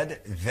did.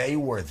 They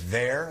were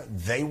there.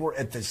 They were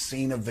at the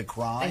scene of the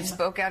crime. They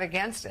spoke out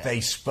against it. They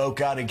spoke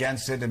out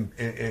against it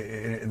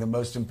in the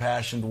most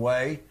impassioned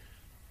way.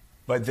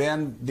 But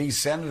then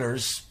these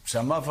senators,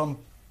 some of them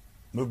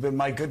who've been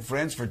my good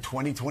friends for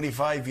 20,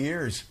 25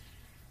 years,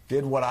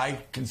 did what I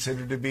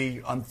consider to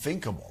be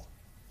unthinkable.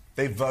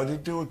 They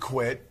voted to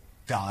acquit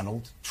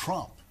Donald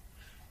Trump.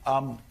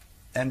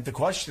 And the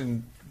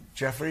question,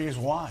 Jeffrey, is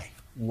why?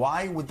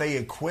 Why would they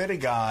acquit a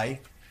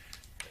guy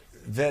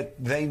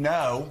that they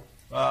know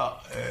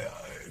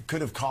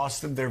could have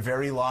cost them their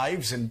very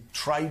lives and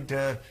tried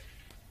to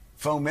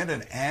foment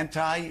an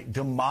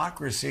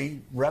anti-democracy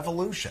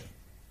revolution?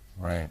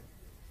 Right.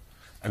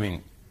 I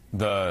mean,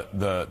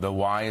 the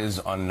why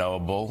is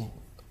unknowable,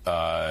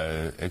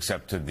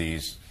 except to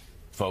these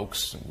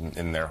folks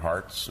in their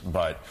hearts.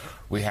 But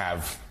we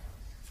have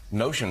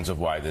notions of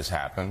why this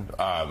happened.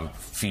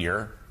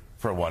 Fear,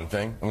 for one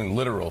thing. I mean,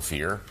 literal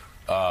fear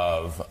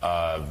of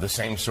the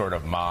same sort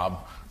of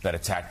mob that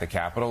attacked the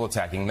Capitol,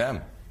 attacking them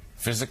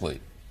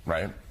physically,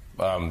 right?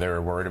 They were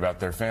worried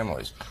about their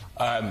families.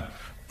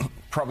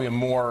 Probably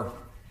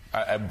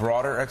a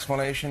broader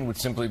explanation would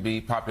simply be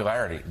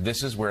popularity.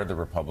 This is where the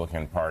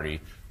Republican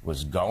Party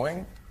was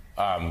going.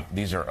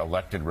 These are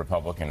elected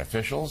Republican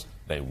officials.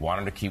 They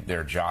wanted to keep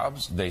their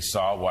jobs. They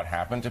saw what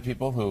happened to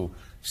people who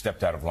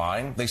stepped out of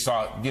line. They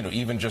saw,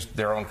 even just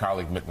their own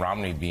colleague Mitt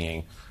Romney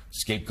being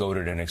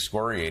scapegoated and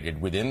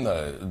excoriated within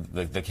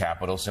the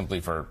Capitol simply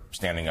for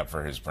standing up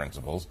for his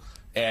principles.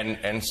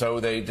 And so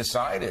they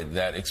decided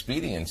that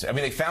expediency, I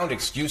mean, they found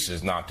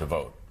excuses not to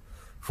vote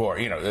for,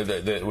 we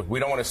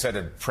don't want to set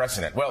a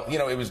precedent. Well,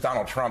 it was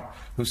Donald Trump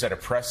who set a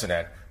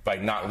precedent by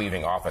not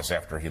leaving office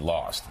after he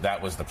lost.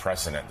 That was the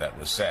precedent that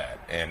was set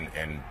in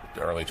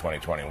early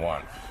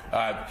 2021.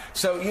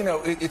 So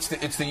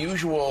it's the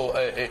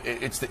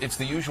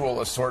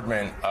usual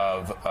assortment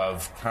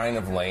of kind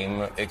of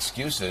lame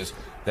excuses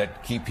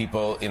that keep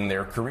people in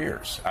their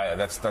careers.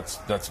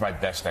 That's my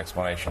best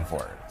explanation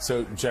for it.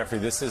 So Jeffrey,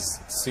 this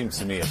seems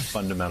to me a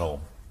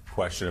fundamental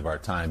question of our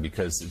time,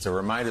 because it's a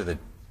reminder that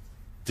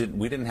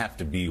we didn't have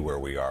to be where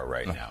we are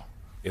right now.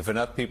 If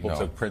enough people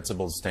took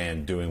principled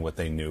stand doing what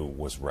they knew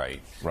was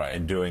right,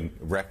 and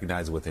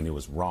recognizing what they knew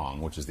was wrong,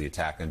 which is the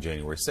attack on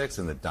January 6th,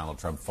 and that Donald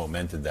Trump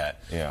fomented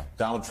that. Yeah.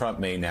 Donald Trump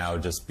may now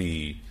just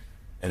be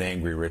an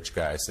angry rich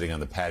guy sitting on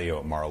the patio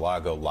at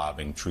Mar-a-Lago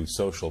lobbing Truth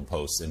Social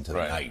posts into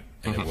the night,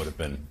 and it would have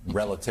been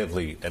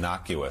relatively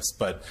innocuous.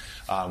 But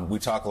we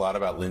talk a lot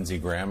about Lindsey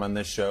Graham on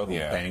this show, who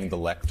banged the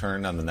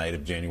lectern on the night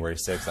of January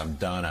 6th. I'm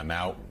done. I'm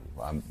out.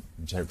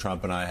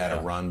 Trump and I had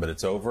a run, but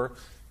it's over.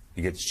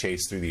 He gets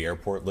chased through the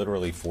airport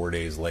literally 4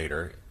 days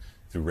later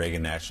through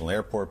Reagan National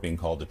Airport, being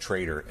called a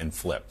traitor, and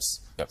flips.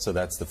 So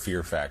that's the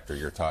fear factor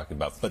you're talking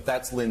about. But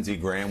that's Lindsey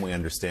Graham. We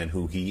understand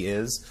who he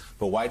is.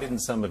 But why didn't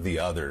some of the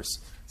others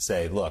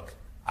say, look,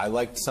 I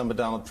liked some of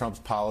Donald Trump's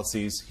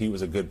policies. He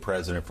was a good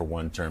president for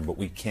one term, but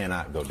we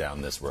cannot go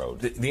down this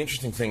road. The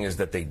interesting thing is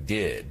that they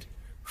did.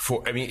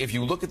 I mean, if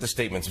you look at the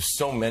statements of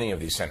so many of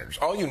these senators,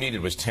 all you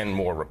needed was 10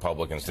 more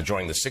Republicans to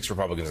join the 6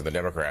 Republicans and the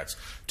Democrats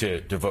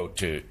to vote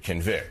to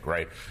convict,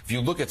 right? If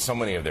you look at so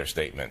many of their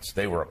statements,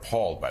 they were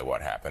appalled by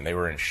what happened. They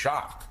were in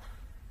shock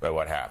by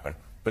what happened.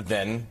 But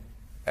then,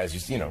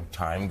 as you know,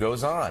 time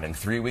goes on, and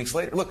 3 weeks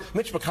later, look,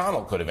 Mitch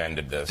McConnell could have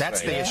ended this.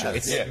 That's the issue.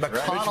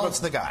 McConnell's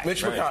the guy.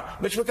 Mitch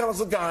McConnell's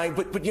the guy,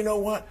 but you know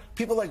what?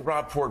 People like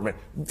Rob Portman,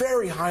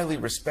 very highly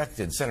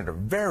respected senator,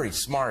 very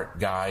smart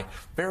guy,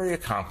 very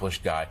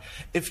accomplished guy.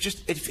 If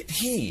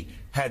he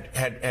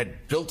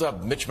had built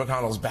up Mitch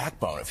McConnell's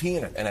backbone, if he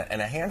and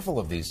a handful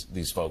of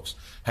these folks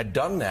had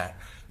done that,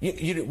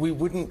 we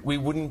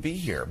wouldn't be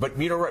here. But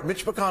you know,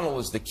 Mitch McConnell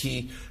is the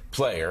key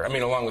player. I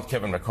mean, along with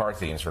Kevin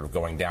McCarthy and sort of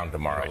going down to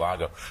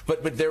Mar-a-Lago.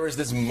 But there was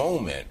this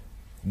moment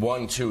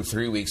 1, 2,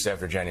 3 weeks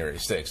after January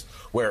 6th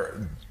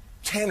where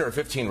 10 or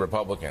 15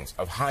 Republicans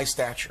of high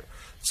stature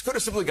could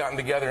have simply gotten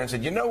together and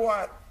said, you know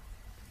what?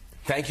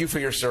 Thank you for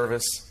your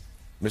service,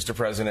 Mr.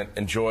 President.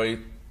 Enjoy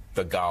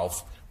the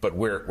golf, but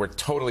we're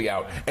totally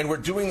out. And we're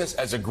doing this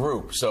as a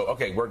group. So,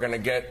 okay, we're going to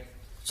get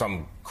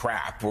some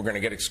crap. We're going to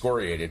get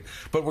excoriated,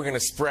 but we're going to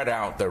spread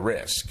out the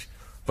risk.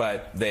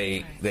 But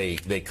they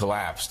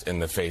collapsed in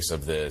the face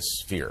of this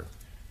fear.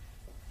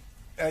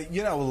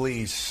 You know,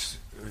 Elise,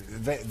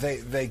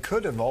 they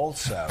could have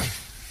also,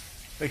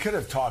 they could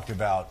have talked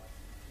about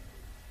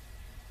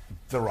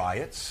the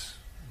riots.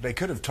 They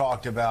could have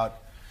talked about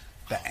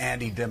the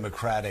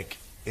anti-democratic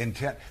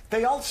intent.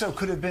 They also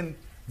could have been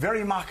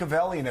very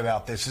Machiavellian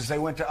about this as they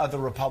went to other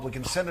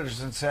Republican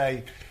senators and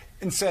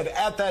said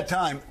at that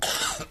time,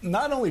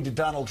 not only did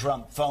Donald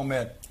Trump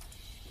foment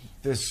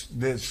this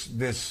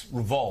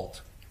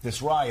revolt,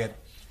 this riot,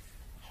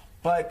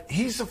 but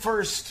he's the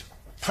first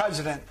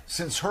president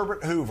since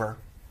Herbert Hoover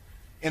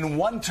in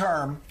one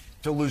term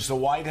to lose the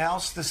White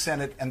House, the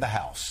Senate, and the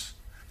House.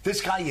 This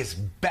guy is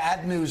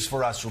bad news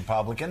for us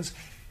Republicans.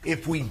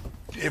 If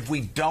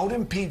we don't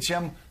impeach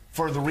him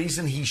for the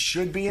reason he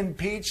should be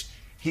impeached,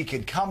 he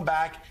could come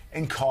back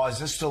and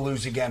cause us to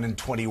lose again in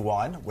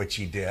 21, which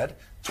he did,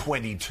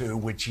 22,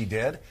 which he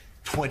did,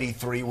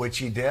 23, which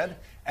he did,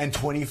 and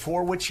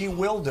 24, which he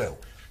will do.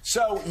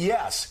 So,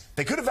 yes,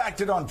 they could have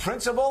acted on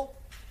principle.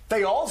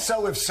 They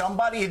also, if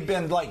somebody had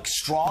been, like,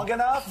 strong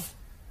enough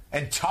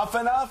and tough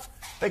enough,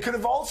 they could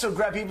have also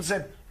grabbed people and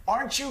said,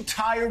 aren't you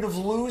tired of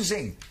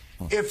losing?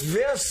 If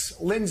this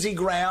Lindsey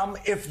Graham,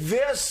 if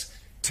this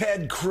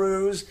Ted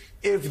Cruz,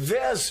 if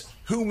this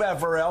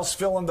whomever else,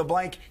 fill in the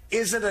blank,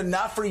 isn't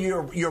enough for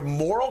your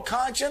moral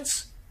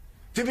conscience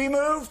to be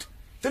moved,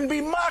 then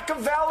be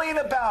Machiavellian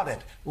about it.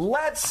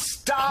 Let's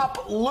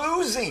stop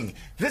losing.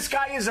 This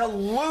guy is a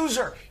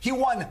loser. He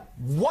won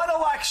one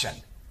election,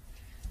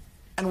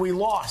 and we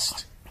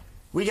lost.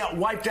 We got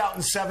wiped out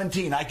in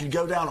 17. I could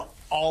go down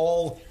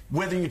all,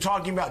 whether you're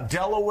talking about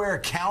Delaware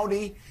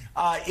County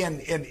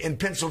in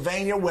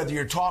Pennsylvania, whether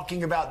you're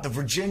talking about the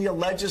Virginia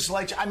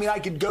legislature. I mean, I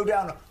could go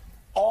down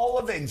all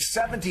of it in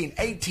 17,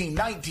 18,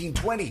 19,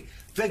 20.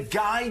 The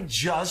guy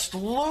just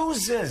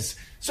loses.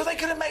 So they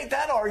could have made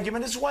that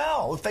argument as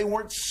well if they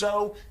weren't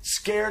so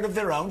scared of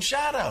their own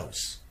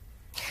shadows.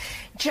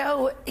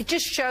 Joe, it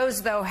just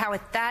shows, though, how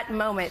at that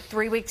moment,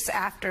 3 weeks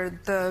after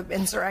the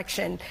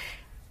insurrection,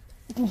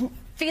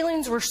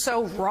 feelings were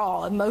so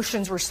raw,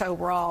 emotions were so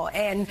raw,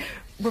 and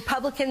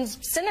Republicans,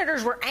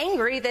 senators were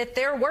angry that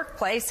their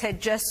workplace had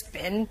just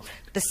been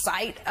the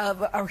site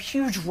of a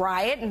huge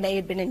riot and they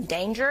had been in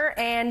danger.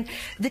 And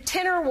the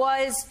tenor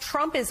was,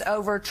 Trump is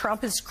over,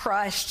 Trump is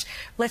crushed,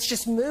 let's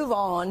just move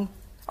on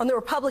the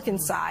Republican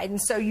side.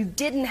 And so you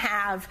didn't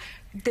have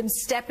them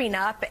stepping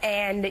up,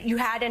 and you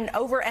had an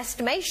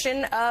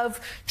overestimation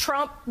of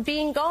Trump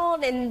being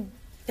gone, and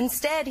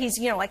instead, he's,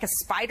 like a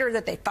spider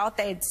that they thought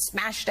they had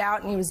smashed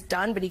out and he was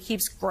done, but he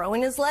keeps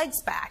growing his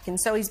legs back. And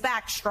so he's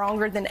back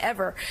stronger than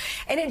ever.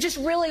 And it just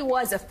really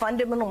was a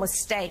fundamental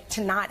mistake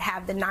to not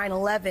have the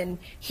 9/11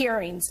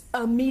 hearings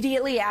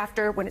immediately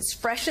after, when it's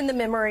fresh in the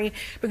memory,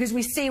 because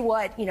we see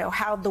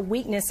how the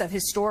weakness of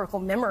historical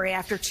memory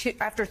after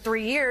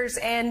 3 years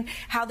and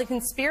how the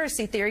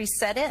conspiracy theories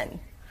set in.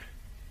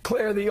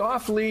 Claire, the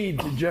off lead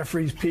to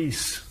Jeffrey's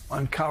piece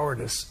on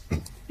cowardice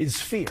is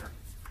fear.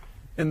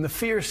 And the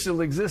fear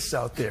still exists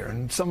out there.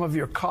 And some of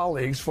your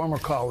colleagues, former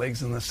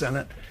colleagues in the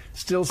Senate,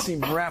 still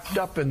seem wrapped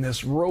up in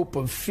this rope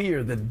of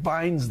fear that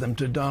binds them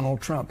to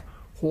Donald Trump.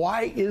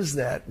 Why is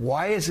that?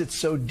 Why is it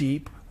so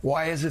deep?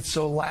 Why is it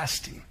so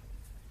lasting?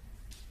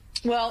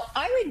 Well,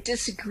 I would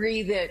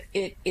disagree that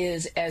it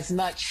is as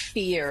much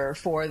fear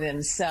for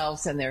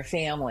themselves and their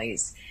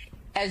families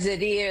as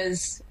it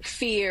is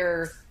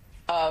fear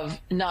of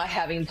not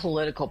having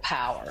political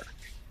power.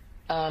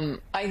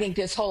 I think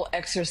this whole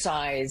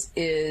exercise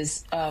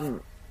is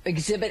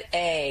exhibit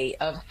A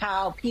of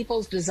how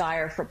people's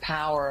desire for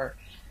power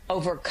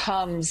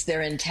overcomes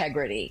their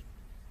integrity,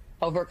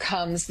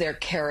 overcomes their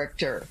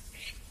character.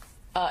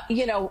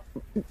 You know,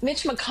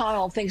 Mitch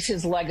McConnell thinks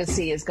his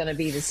legacy is going to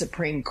be the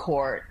Supreme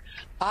Court.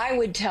 I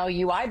would tell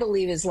you, I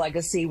believe his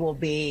legacy will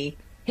be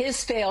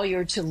his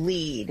failure to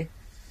lead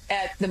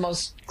at the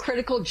most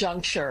critical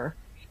juncture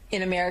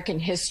in American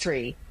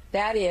history.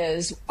 That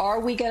is,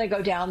 are we going to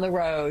go down the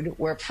road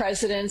where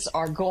presidents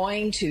are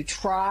going to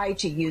try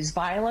to use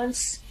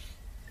violence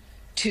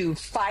to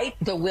fight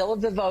the will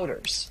of the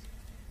voters,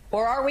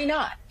 or are we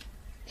not?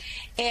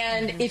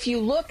 And if you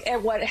look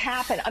at what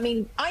happened, I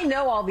mean, I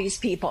know all these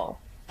people.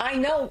 I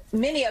know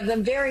many of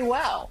them very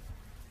well.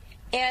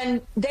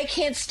 And they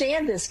can't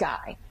stand this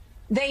guy.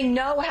 They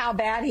know how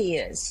bad he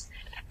is.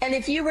 And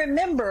if you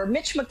remember,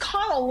 Mitch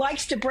McConnell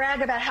likes to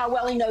brag about how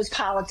well he knows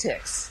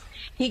politics.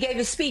 He gave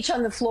a speech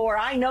on the floor,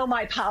 I know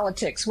my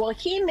politics. Well,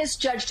 he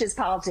misjudged his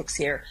politics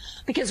here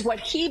because what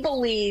he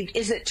believed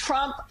is that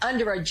Trump,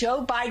 under a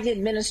Joe Biden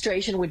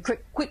administration, would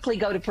quickly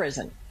go to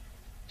prison.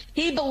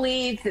 He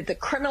believed that the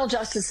criminal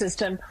justice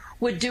system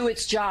would do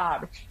its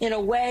job in a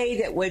way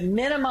that would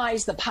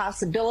minimize the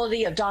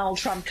possibility of Donald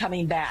Trump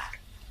coming back.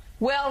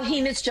 Well,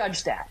 he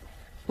misjudged that.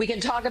 We can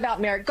talk about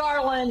Merrick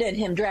Garland and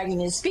him dragging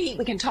his feet.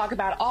 We can talk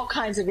about all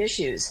kinds of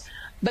issues.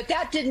 But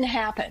that didn't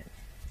happen.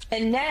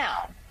 And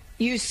now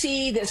you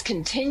see this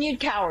continued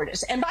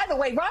cowardice. And by the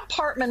way, Rob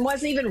Portman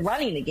wasn't even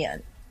running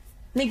again.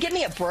 I mean, give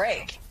me a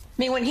break. I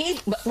mean, when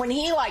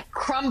he like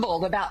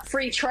crumbled about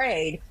free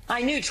trade,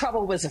 I knew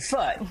trouble was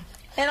afoot.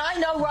 And I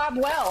know Rob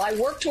well. I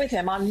worked with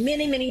him on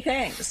many, many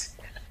things.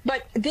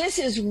 But this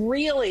is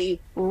really,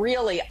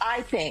 really,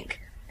 I think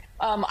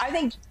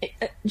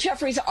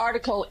Jeffrey's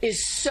article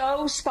is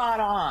so spot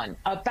on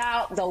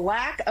about the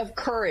lack of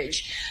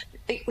courage.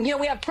 You know,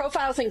 we have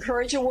Profiles in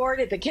Courage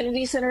Award at the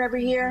Kennedy Center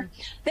every year.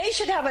 They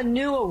should have a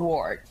new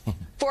award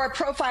for a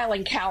profile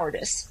in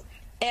cowardice.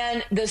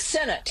 And the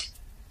Senate,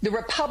 the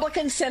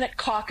Republican Senate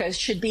caucus,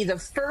 should be the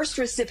first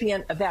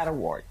recipient of that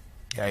award.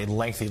 A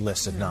lengthy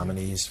list of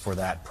nominees for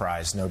that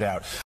prize, no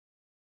doubt.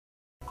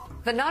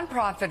 The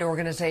nonprofit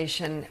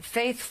organization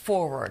Faith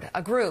Forward,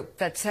 a group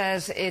that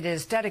says it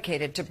is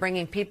dedicated to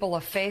bringing people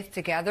of faith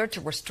together to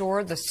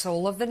restore the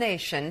soul of the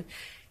nation,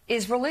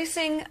 is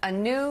releasing a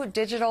new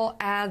digital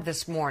ad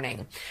this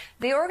morning.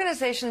 The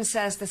organization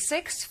says the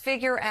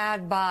six-figure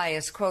ad buy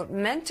is, quote,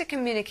 meant to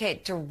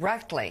communicate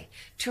directly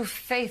to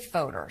faith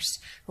voters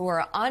who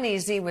are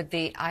uneasy with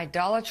the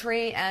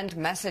idolatry and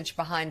message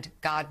behind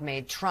God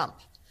Made Trump.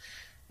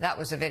 That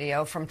was a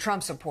video from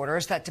Trump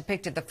supporters that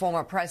depicted the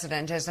former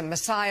president as a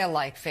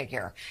Messiah-like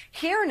figure.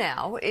 Here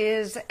now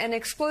is an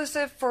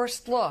exclusive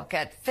first look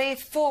at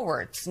Faith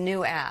Forward's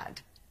new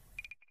ad.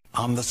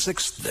 On the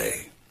sixth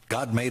day,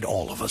 God made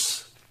all of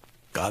us.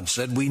 God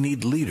said we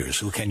need leaders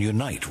who can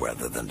unite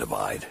rather than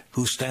divide,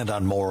 who stand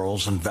on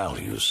morals and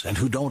values, and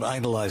who don't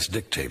idolize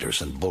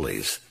dictators and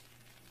bullies.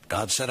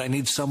 God said I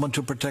need someone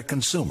to protect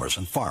consumers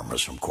and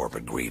farmers from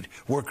corporate greed,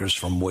 workers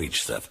from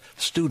wage theft,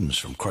 students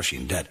from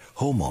crushing debt,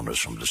 homeowners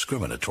from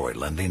discriminatory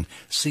lending,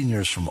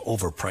 seniors from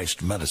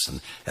overpriced medicine,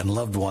 and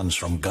loved ones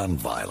from gun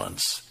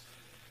violence.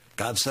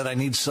 God said I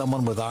need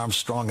someone with arms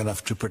strong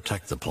enough to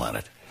protect the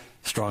planet,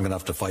 strong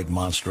enough to fight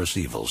monstrous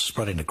evils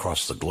spreading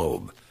across the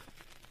globe.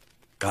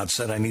 God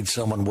said I need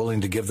someone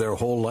willing to give their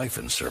whole life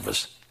in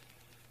service.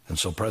 And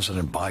so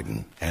President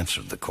Biden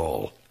answered the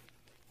call.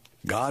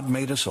 God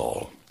made us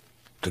all.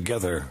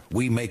 Together,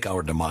 we make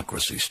our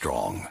democracy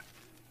strong.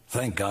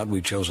 Thank God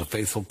we chose a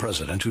faithful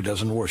president who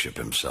doesn't worship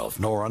himself,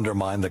 nor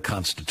undermine the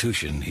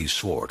Constitution he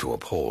swore to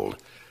uphold.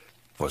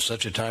 For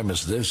such a time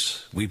as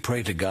this, we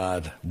pray to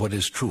God what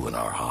is true in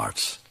our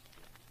hearts.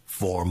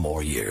 4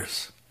 more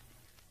years.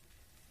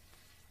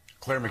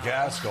 Claire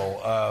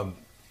McCaskill,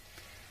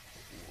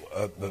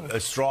 a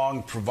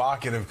strong,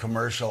 provocative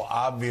commercial,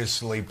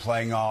 obviously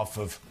playing off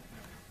of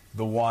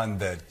the one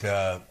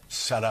that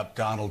set up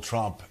Donald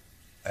Trump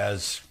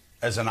as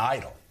an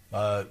idol,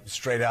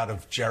 straight out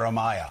of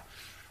Jeremiah.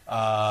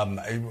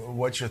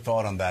 What's your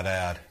thought on that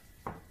ad?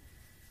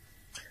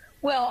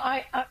 Well,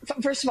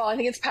 first of all, I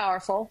think it's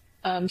powerful.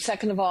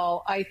 Second of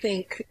all, I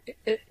think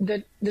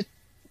the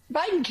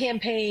Biden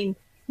campaign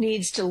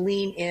needs to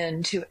lean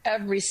into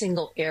every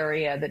single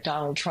area that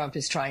Donald Trump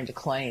is trying to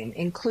claim,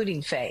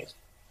 including faith.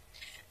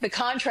 The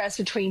contrast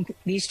between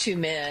these two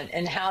men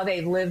and how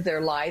they live their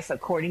life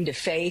according to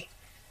faith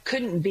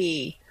couldn't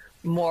be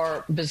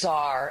more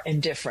bizarre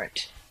and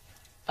different.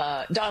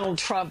 Donald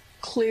Trump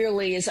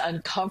clearly is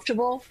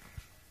uncomfortable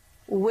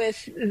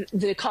with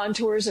the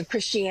contours of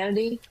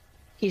Christianity.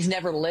 He's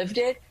never lived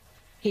it.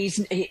 He's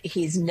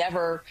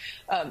never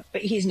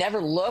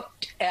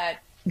looked at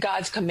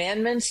God's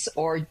commandments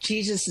or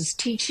Jesus's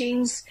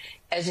teachings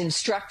as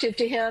instructive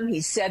to him.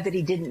 He said that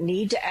he didn't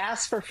need to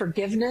ask for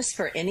forgiveness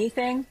for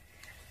anything.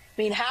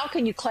 I mean, how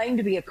can you claim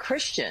to be a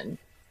Christian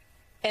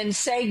and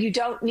say you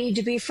don't need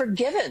to be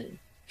forgiven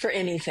for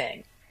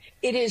anything?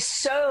 It is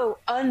so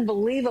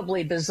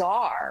unbelievably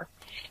bizarre.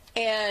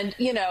 And,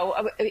 you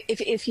know,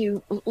 if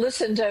you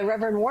listen to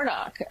Reverend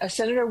Warnock,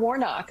 Senator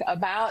Warnock,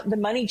 about the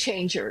money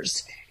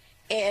changers,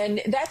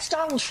 and that's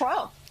Donald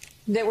Trump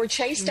that were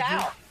chased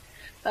out.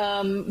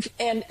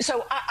 And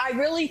so I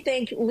really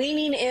think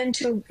leaning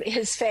into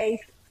his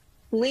faith,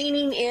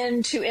 leaning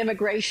into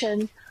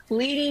immigration,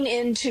 leaning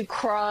into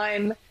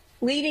crime,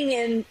 leaning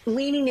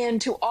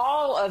into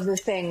all of the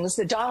things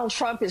that Donald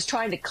Trump is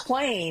trying to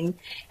claim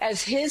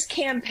as his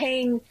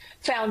campaign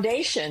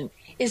foundation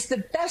is the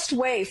best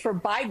way for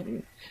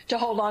Biden to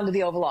hold on to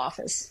the Oval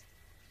Office.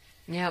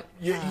 Yep.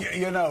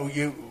 You know,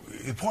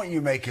 the point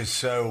you make is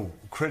so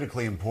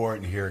critically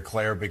important here,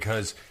 Claire,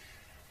 because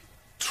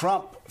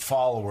Trump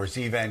followers,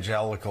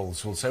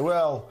 evangelicals, will say,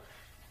 well,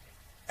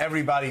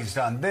 everybody's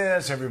done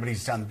this,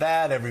 everybody's done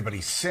that,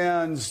 everybody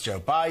sins, Joe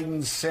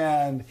Biden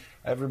sinned,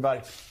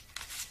 everybody.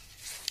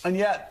 And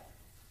yet,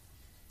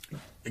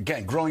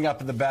 again, growing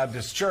up in the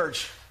Baptist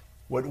church,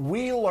 what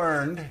we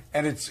learned,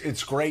 and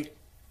it's great,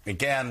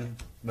 again,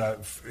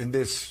 in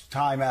this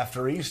time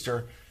after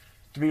Easter,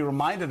 to be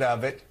reminded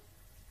of it,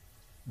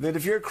 that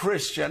if you're a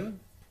Christian,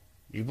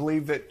 you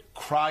believe that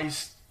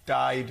Christ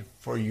died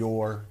for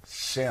your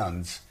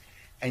sins,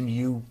 and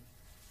you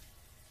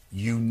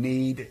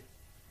need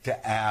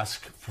to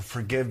ask for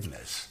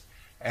forgiveness.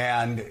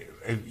 And,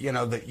 you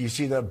know, that you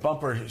see the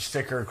bumper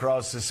sticker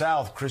across the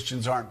South,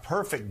 Christians aren't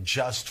perfect,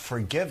 just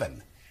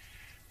forgiven.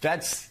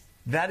 That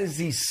is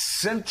the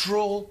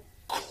central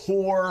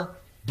core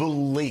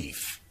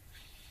belief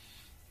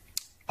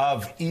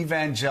of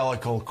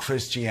evangelical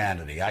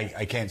Christianity.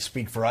 I can't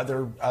speak for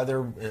other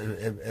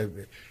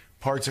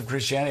parts of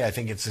Christianity. I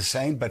think it's the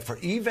same. But for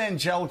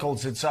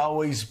evangelicals, it's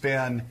always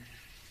been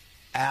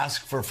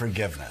ask for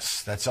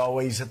forgiveness. That's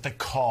always at the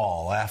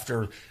call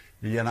after,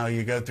 you know,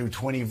 you go through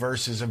 20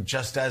 verses of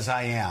just as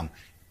I am.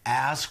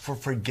 Ask for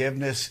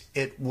forgiveness,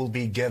 it will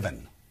be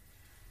given.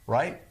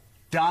 Right?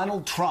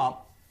 Donald Trump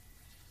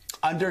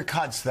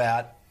undercuts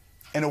that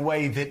in a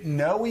way that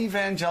no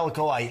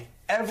evangelical I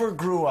ever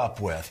grew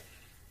up with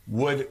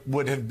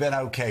would have been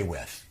okay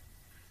with.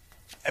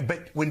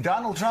 But when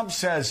Donald Trump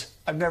says,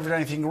 I've never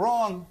done anything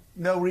wrong,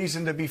 no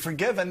reason to be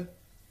forgiven,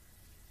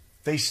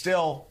 they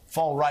still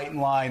fall right in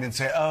line and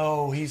say,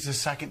 oh, he's the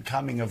second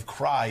coming of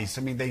Christ.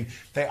 I mean, they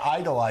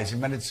idolize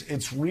him, and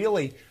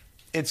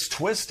it's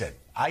twisted.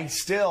 I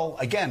still,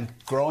 again,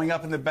 growing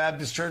up in the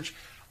Baptist church,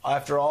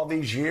 after all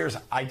these years,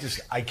 I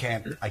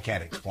can't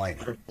explain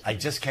it. I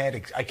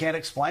can't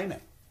explain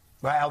it.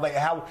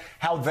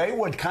 How they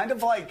would kind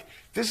of like,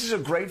 this is a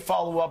great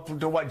follow-up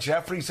to what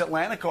Jeffrey's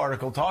Atlantic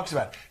article talks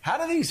about. How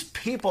do these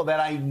people that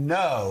I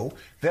know,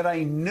 that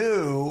I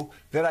knew,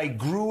 that I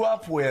grew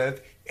up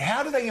with,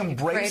 how do they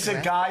embrace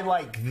a guy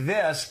like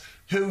this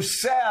who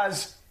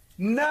says,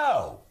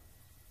 no,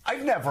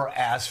 I've never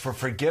asked for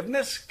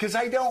forgiveness because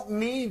I don't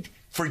need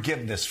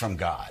forgiveness from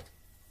God?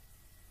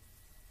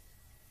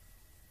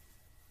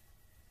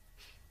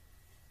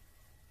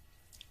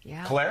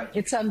 Yeah. Claire?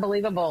 It's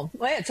unbelievable.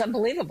 Well, it's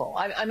unbelievable.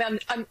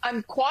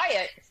 I'm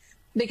quiet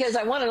because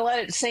I wanted to let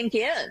it sink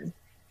in.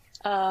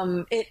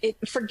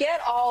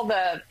 Forget all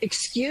the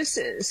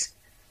excuses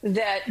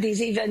that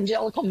these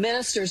evangelical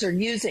ministers are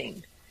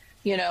using.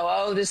 You know,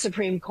 oh, the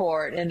Supreme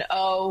Court, and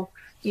oh,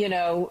 you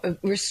know,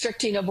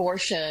 restricting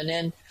abortion,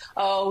 and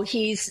oh,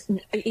 he's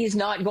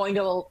not going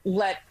to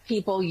let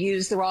people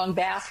use the wrong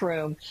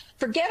bathroom.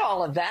 Forget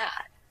all of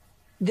that.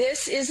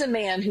 This is a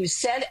man who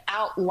said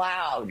out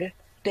loud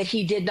that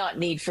he did not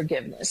need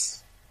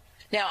forgiveness.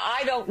 Now,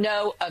 I don't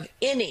know of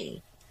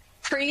any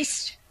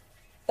priest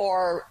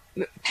or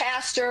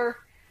pastor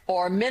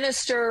or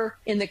minister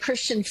in the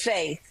Christian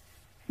faith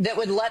that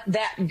would let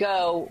that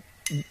go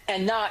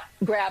and not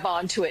grab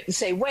onto it and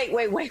say, wait.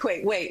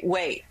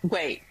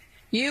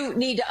 You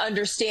need to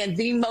understand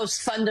the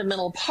most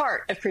fundamental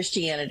part of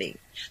Christianity,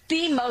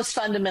 the most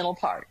fundamental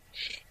part.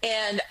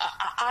 And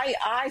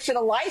I for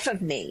the life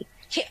of me,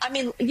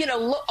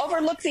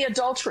 overlook the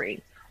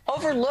adultery,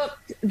 overlook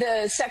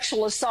the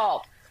sexual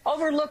assault,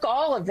 overlook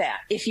all of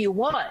that if you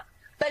want.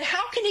 But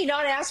how can he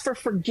not ask for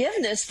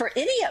forgiveness for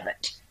any of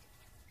it?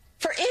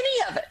 For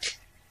any of it.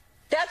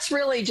 That's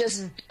really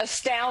just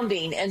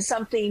astounding, and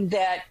something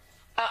that,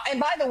 and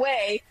by the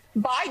way,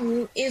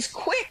 Biden is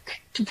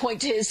quick to point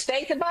to his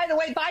faith. And by the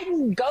way,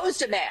 Biden goes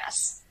to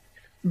Mass.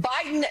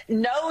 Biden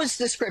knows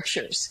the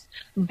scriptures.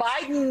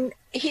 Biden,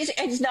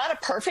 he's not a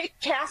perfect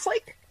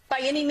Catholic by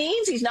any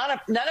means. None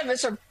of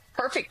us are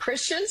perfect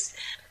Christians.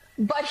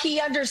 But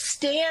he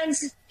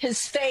understands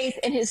his faith,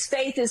 and his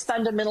faith is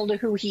fundamental to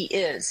who he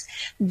is.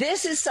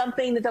 This is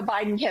something that the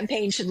Biden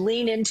campaign should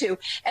lean into,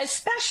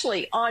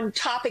 especially on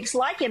topics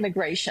like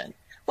immigration.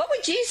 What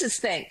would Jesus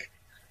think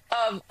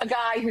of a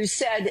guy who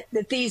said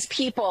that these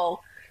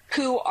people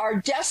who are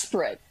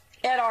desperate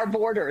at our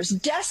borders,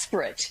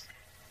 desperate,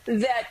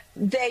 that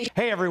they...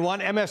 Hey everyone,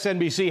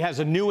 MSNBC has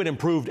a new and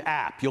improved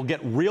app. You'll get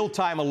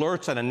real-time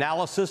alerts and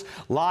analysis,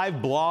 live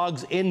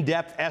blogs,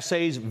 in-depth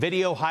essays,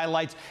 video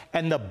highlights,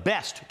 and the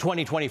best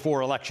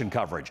 2024 election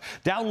coverage.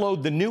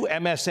 Download the new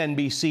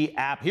MSNBC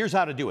app. Here's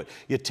how to do it.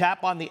 You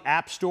tap on the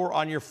App Store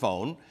on your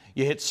phone.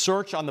 You hit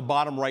search on the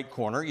bottom right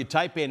corner. You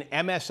type in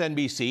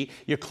MSNBC.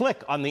 You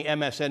click on the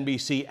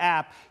MSNBC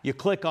app. You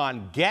click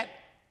on Get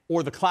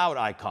or the cloud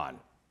icon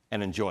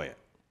and enjoy it.